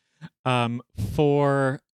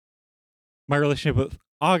 For my relationship with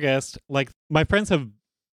August, like my friends have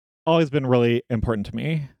always been really important to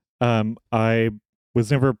me. I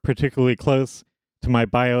was never particularly close to my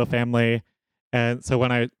bio family, and so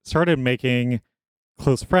when I started making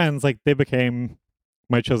close friends, like they became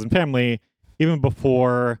my chosen family even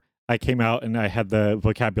before I came out and I had the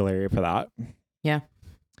vocabulary for that. Yeah.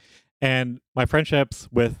 And my friendships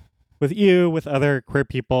with you, with other queer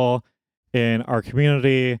people in our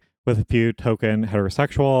community, with a few token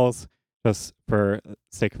heterosexuals, just for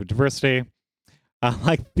sake of diversity,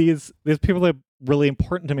 like these people are really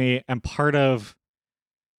important to me and part of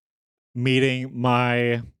meeting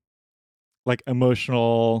my like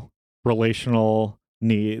emotional, relational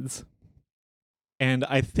needs. And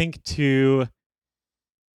I think to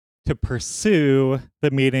pursue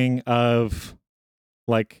the meeting of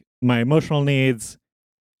like my emotional needs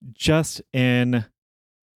just in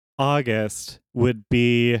August would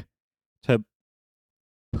be to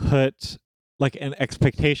put like an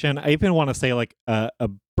expectation. I even want to say like a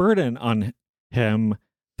burden on him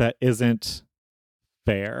that isn't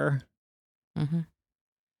fair.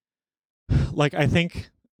 Like I think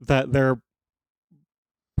that there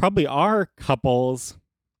probably are couples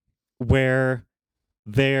where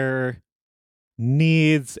their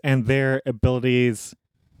needs and their abilities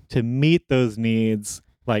to meet those needs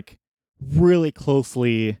like really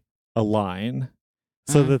closely align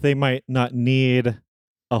so that they might not need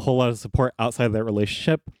a whole lot of support outside that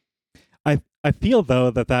relationship. I feel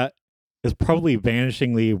though that is probably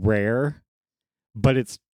vanishingly rare, but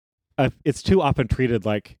it's too often treated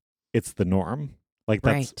like it's the norm. Like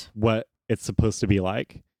that's what it's supposed to be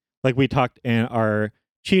like. Like we talked in our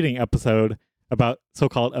cheating episode about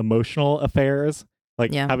so-called emotional affairs,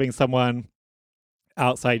 like having someone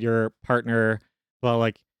outside your partner, well,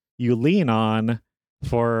 like you lean on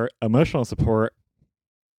for emotional support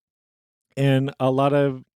in a lot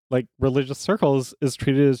of like religious circles is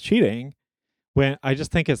treated as cheating, when I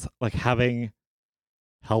just think it's like having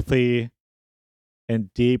healthy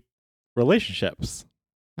and deep relationships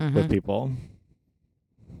with people.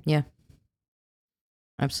 Yeah,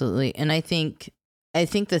 absolutely. And I think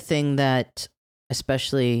the thing that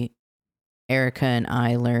especially Erica and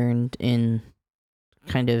I learned in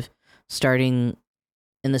kind of starting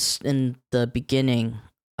in the beginning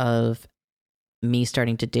of me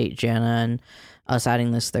starting to date Jana and us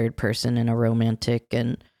adding this third person in a romantic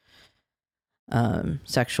and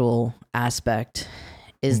sexual aspect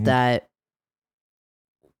is that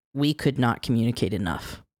we could not communicate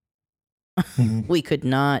enough. We could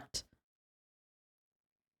not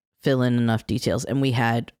fill in enough details, and we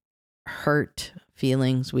had hurt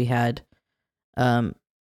feelings. We had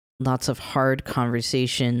lots of hard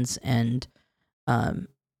conversations, and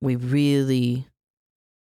we really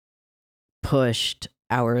pushed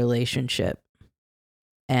our relationship.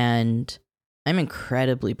 And I'm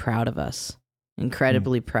incredibly proud of us,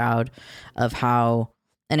 incredibly proud of how,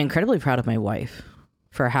 and incredibly proud of my wife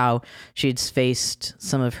for how she'd faced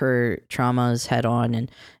some of her traumas head on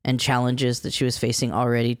and challenges that she was facing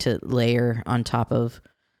already, to layer on top of,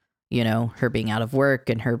 you know, her being out of work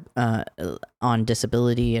and her on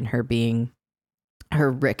disability and her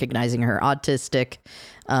recognizing her autistic,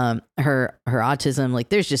 her autism. Like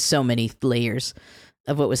there's just so many layers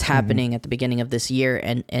of what was happening at the beginning of this year,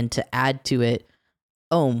 and to add to it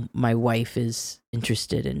oh, my wife is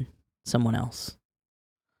interested in someone else.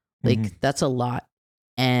 Like, that's a lot.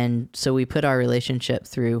 And so we put our relationship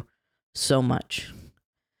through so much.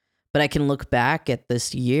 But I can look back at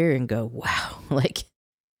this year and go, wow, like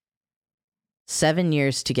 7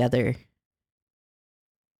 years together.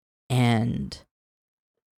 And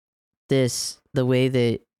the way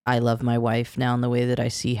that I love my wife now and the way that I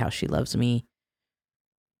see how she loves me,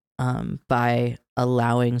 by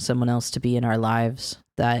allowing someone else to be in our lives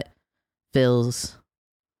that fills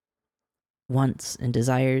wants and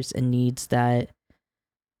desires and needs that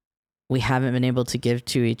we haven't been able to give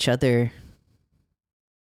to each other,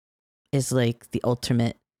 is like the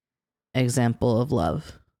ultimate example of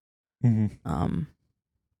love.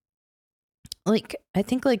 Like, I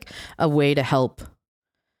think like a way to help,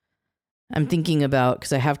 I'm thinking about,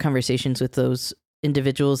 because I have conversations with those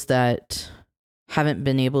individuals that haven't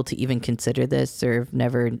been able to even consider this or have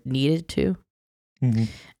never needed to.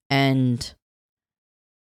 And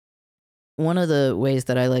one of the ways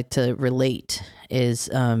that I like to relate is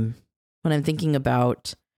when I'm thinking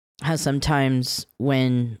about how sometimes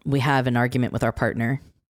when we have an argument with our partner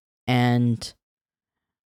and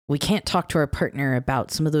we can't talk to our partner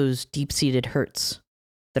about some of those deep-seated hurts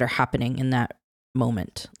that are happening in that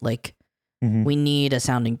moment. Like, we need a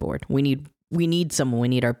sounding board. We need someone. We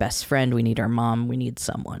need our best friend. We need our mom. We need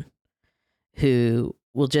someone who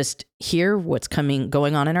will just hear what's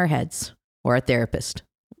going on in our heads, or a therapist.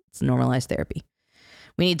 It's normalized therapy.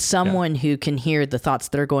 We need someone who can hear the thoughts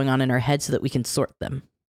that are going on in our head so that we can sort them.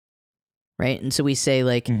 Right. And so we say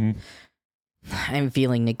like, I'm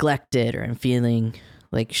feeling neglected, or I'm feeling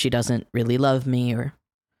like she doesn't really love me, or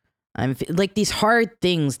I'm like these hard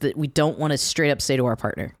things that we don't want to straight up say to our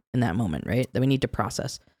partner in that moment, right? That we need to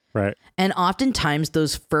process. Right. And oftentimes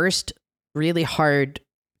those first really hard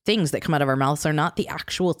things that come out of our mouths are not the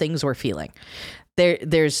actual things we're feeling.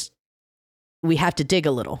 We have to dig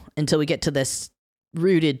a little until we get to this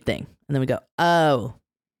rooted thing. And then we go, oh,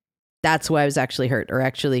 that's why I was actually hurt. Or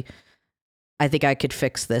actually, I think I could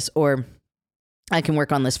fix this. Or I can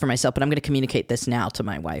work on this for myself, but I'm going to communicate this now to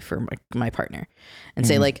my wife or my partner and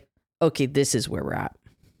say like, okay, this is where we're at.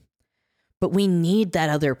 But we need that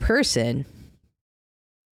other person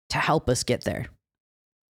to help us get there.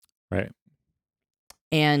 Right.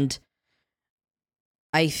 And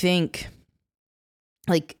I think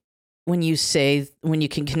like when you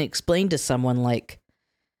can explain to someone, like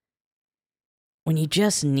when you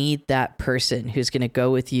just need that person who's going to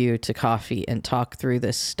go with you to coffee and talk through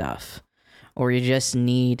this stuff, or you just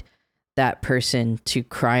need that person to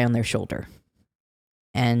cry on their shoulder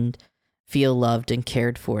and feel loved and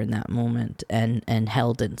cared for in that moment and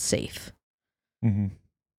held and safe.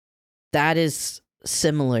 That is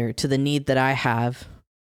similar to the need that I have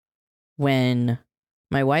when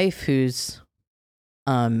my wife, whose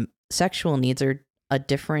sexual needs are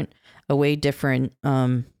a way different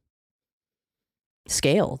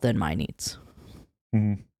scale than my needs.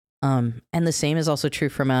 And the same is also true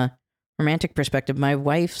from a romantic perspective. My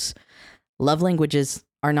wife's love languages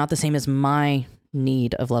are not the same as my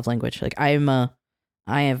need of love language. Like I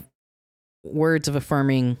have words of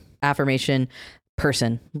affirmation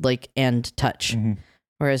person, like, and touch.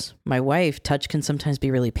 Whereas my wife, touch can sometimes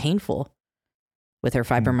be really painful with her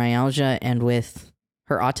fibromyalgia and with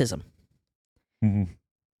her autism.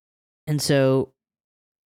 And so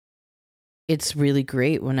it's really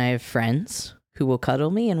great when I have friends who will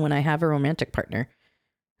cuddle me, and when I have a romantic partner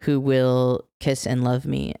who will kiss and love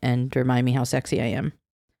me and remind me how sexy I am.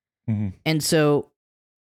 And so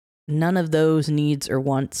none of those needs or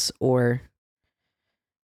wants or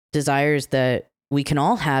desires that we can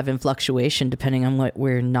all have in fluctuation depending on what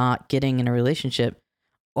we're not getting in a relationship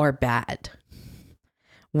are bad.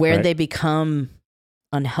 Where they become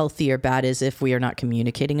unhealthy or bad is if we are not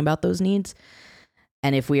communicating about those needs,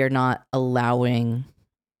 and if we are not allowing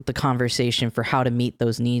the conversation for how to meet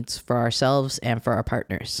those needs for ourselves and for our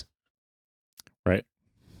partners. Right.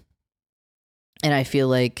 And I feel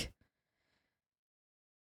like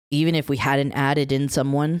even if we hadn't added in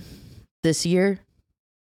someone this year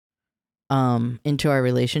into our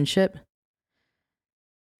relationship,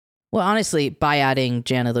 well, honestly, by adding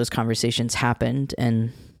Jana, those conversations happened,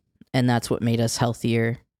 and that's what made us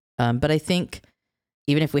healthier. But I think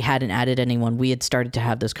even if we hadn't added anyone, we had started to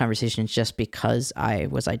have those conversations just because I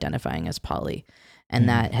was identifying as poly, and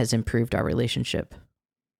that has improved our relationship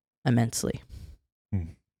immensely.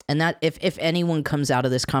 And that if anyone comes out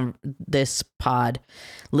of this pod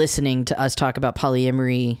listening to us talk about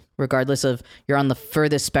polyamory, regardless of you're on the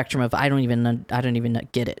furthest spectrum of I don't even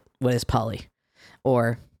get it, what is poly,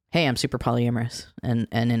 or hey, I'm super polyamorous and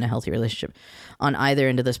in a healthy relationship. On either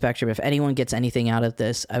end of the spectrum, if anyone gets anything out of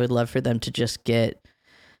this, I would love for them to just get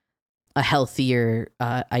a healthier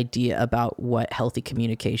idea about what healthy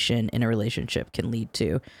communication in a relationship can lead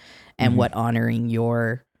to, and what honoring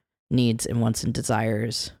your needs and wants and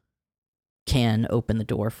desires can open the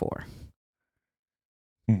door for.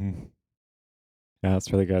 Mm-hmm. Yeah,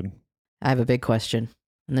 that's really good. I have a big question,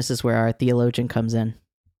 and this is where our theologian comes in.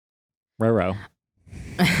 Row.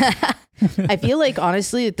 I feel like,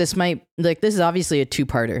 honestly, this is obviously a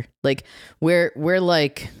two-parter. Like, we're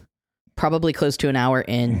like probably close to an hour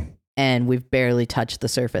in, and we've barely touched the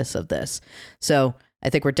surface of this. So I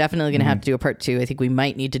think we're definitely going to have to do a part 2. I think we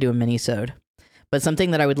might need to do a mini-sode. But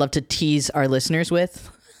something that I would love to tease our listeners with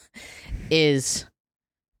is,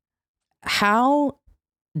 how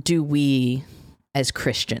do we, as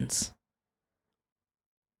Christians,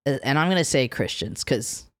 and I'm going to say Christians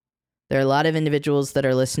because there are a lot of individuals that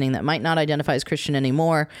are listening that might not identify as Christian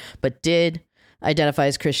anymore, but did identify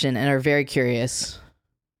as Christian and are very curious.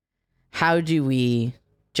 How do we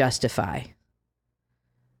justify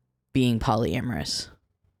being polyamorous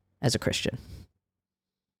as a Christian?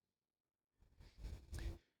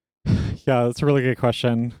 Yeah, that's a really good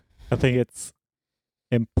question. I think it's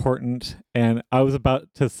important. And I was about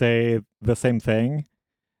to say the same thing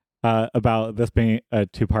about this being a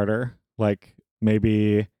two-parter. Like,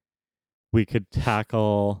 maybe we could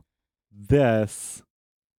tackle this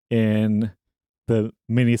in the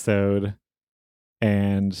mini-sode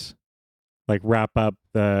and like wrap up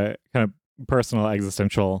the kind of personal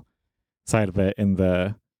existential side of it in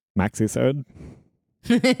the maxi-sode.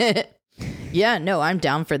 Yeah, no, I'm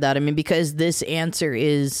down for that. I mean, because this answer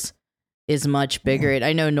is much bigger.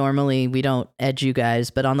 I know normally we don't edge you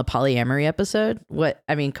guys, but on the polyamory episode,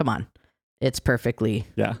 come on. It's perfectly.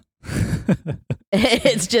 Yeah.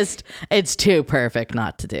 It's too perfect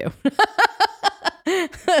not to do.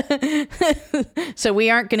 So we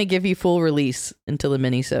aren't going to give you full release until the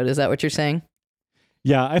mini-sode. Is that what you're saying?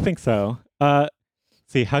 Yeah, I think so.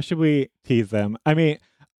 See, how should we tease them? I mean,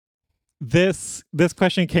 this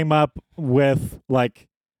question came up with like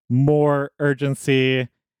more urgency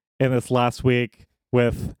in this last week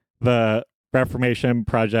with the Reformation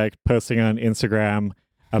Project posting on Instagram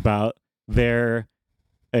about their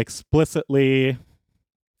explicitly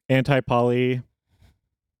anti-poly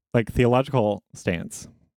like theological stance.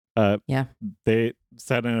 Yeah. They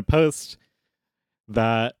said in a post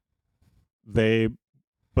that they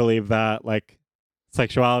believe that like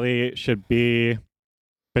sexuality should be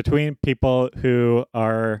between people who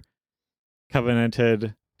are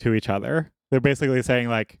covenanted to each other. They're basically saying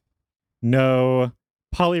like no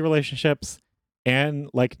poly relationships and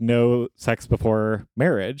like no sex before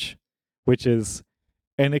marriage, which is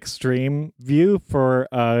an extreme view for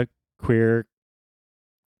a queer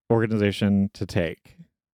organization to take.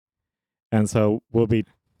 And so we'll be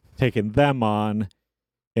taking them on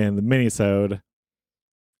in the mini-sode.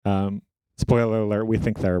 Spoiler alert, we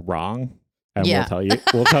think they're wrong. And Yeah.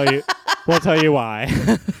 we'll tell you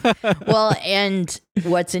why. Well, and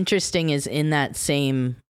what's interesting is in that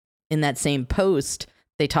same post,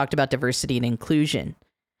 they talked about diversity and inclusion.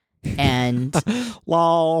 And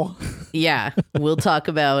lol. yeah, we'll talk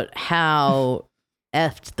about how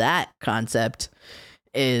effed that concept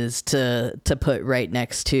is to put right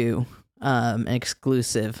next to an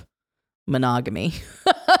exclusive monogamy.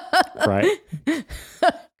 Right.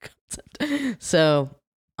 So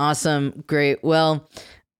awesome. Great. Well,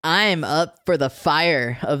 I'm up for the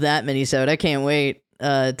fire of that mini-sode. I can't wait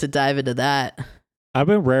to dive into that. I've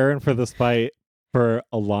been raring for this fight for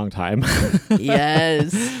a long time.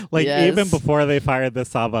 Yes. Like yes. even before they fired the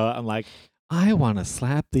Savo, I'm like, I want to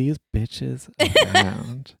slap these bitches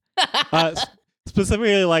around.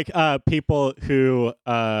 Specifically like people who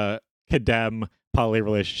condemn poly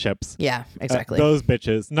relationships. Yeah, exactly. Those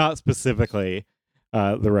bitches, not specifically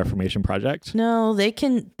the Reformation Project. No, they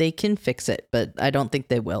can fix it, but I don't think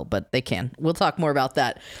they will, but they can. We'll talk more about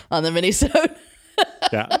that on the mini-sode.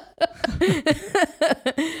 Yeah.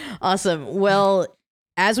 Awesome. Well,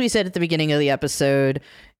 as we said at the beginning of the episode,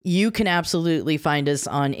 you can absolutely find us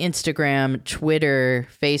on Instagram, Twitter,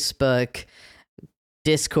 Facebook,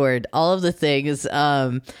 Discord, all of the things,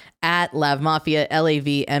 at Lav Mafia,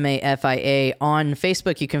 LAVMAFIA. On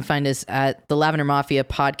Facebook, you can find us at the Lavender Mafia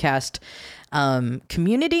podcast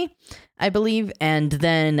community, I believe. And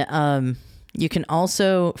then you can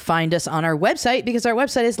also find us on our website, because our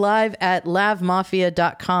website is live at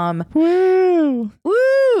lavmafia.com. Woo!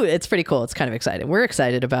 Woo! It's pretty cool. It's kind of exciting. We're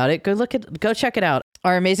excited about it. Go check it out.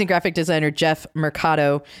 Our amazing graphic designer, Jeff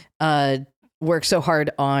Mercado, work so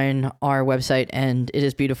hard on our website, and it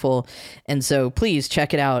is beautiful. And so please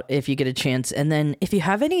check it out if you get a chance. And then if you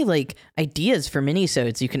have any like ideas for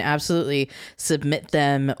minisodes, you can absolutely submit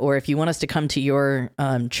them. Or if you want us to come to your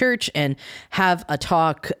church and have a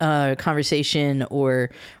talk, conversation,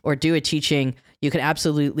 or do a teaching, you can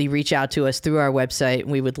absolutely reach out to us through our website.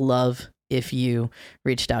 We would love if you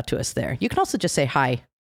reached out to us there. You can also just say, hi,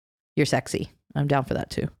 you're sexy. I'm down for that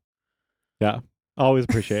too. Yeah, always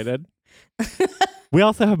appreciated. We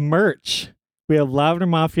also have merch. We have Lavender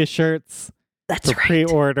Mafia shirts That's for right.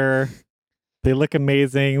 pre-order. They look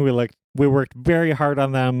amazing. We worked very hard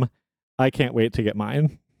on them. I can't wait to get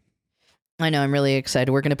mine. I know, I'm really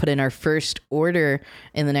excited. We're going to put in our first order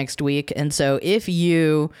in the next week. And so if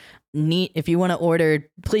you want to order,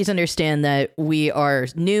 please understand that we are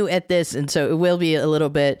new at this. And so it will be a little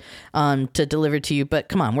bit to deliver to you, but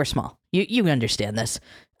come on, we're small. You understand this.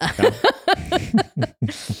 Yeah.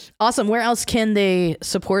 Awesome. Where else can they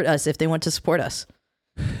support us if they want to support us?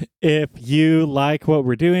 If you like what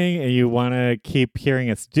we're doing and you want to keep hearing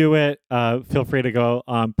us do it, feel free to go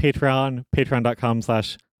on Patreon,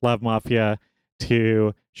 patreon.com/lovemafia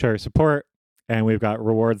to show your support. And we've got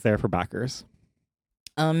rewards there for backers.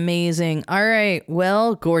 Amazing. All right.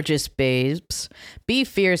 Well, gorgeous babes, be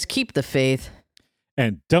fierce, keep the faith.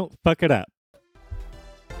 And don't fuck it up.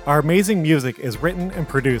 Our amazing music is written and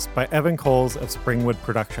produced by Evan Coles of Springwood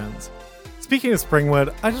Productions. Speaking of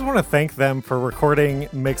Springwood, I just want to thank them for recording,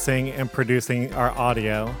 mixing, and producing our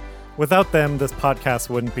audio. Without them, this podcast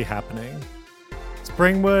wouldn't be happening.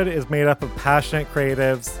 Springwood is made up of passionate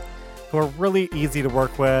creatives who are really easy to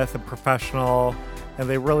work with and professional, and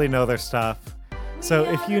they really know their stuff. So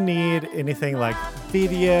if you need anything like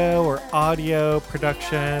video or audio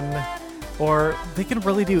production, or they can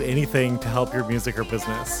really do anything to help your music or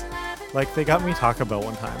business. Like they got me Taco Bell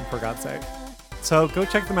one time, for God's sake. So go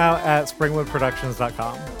check them out at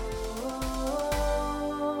springwoodproductions.com.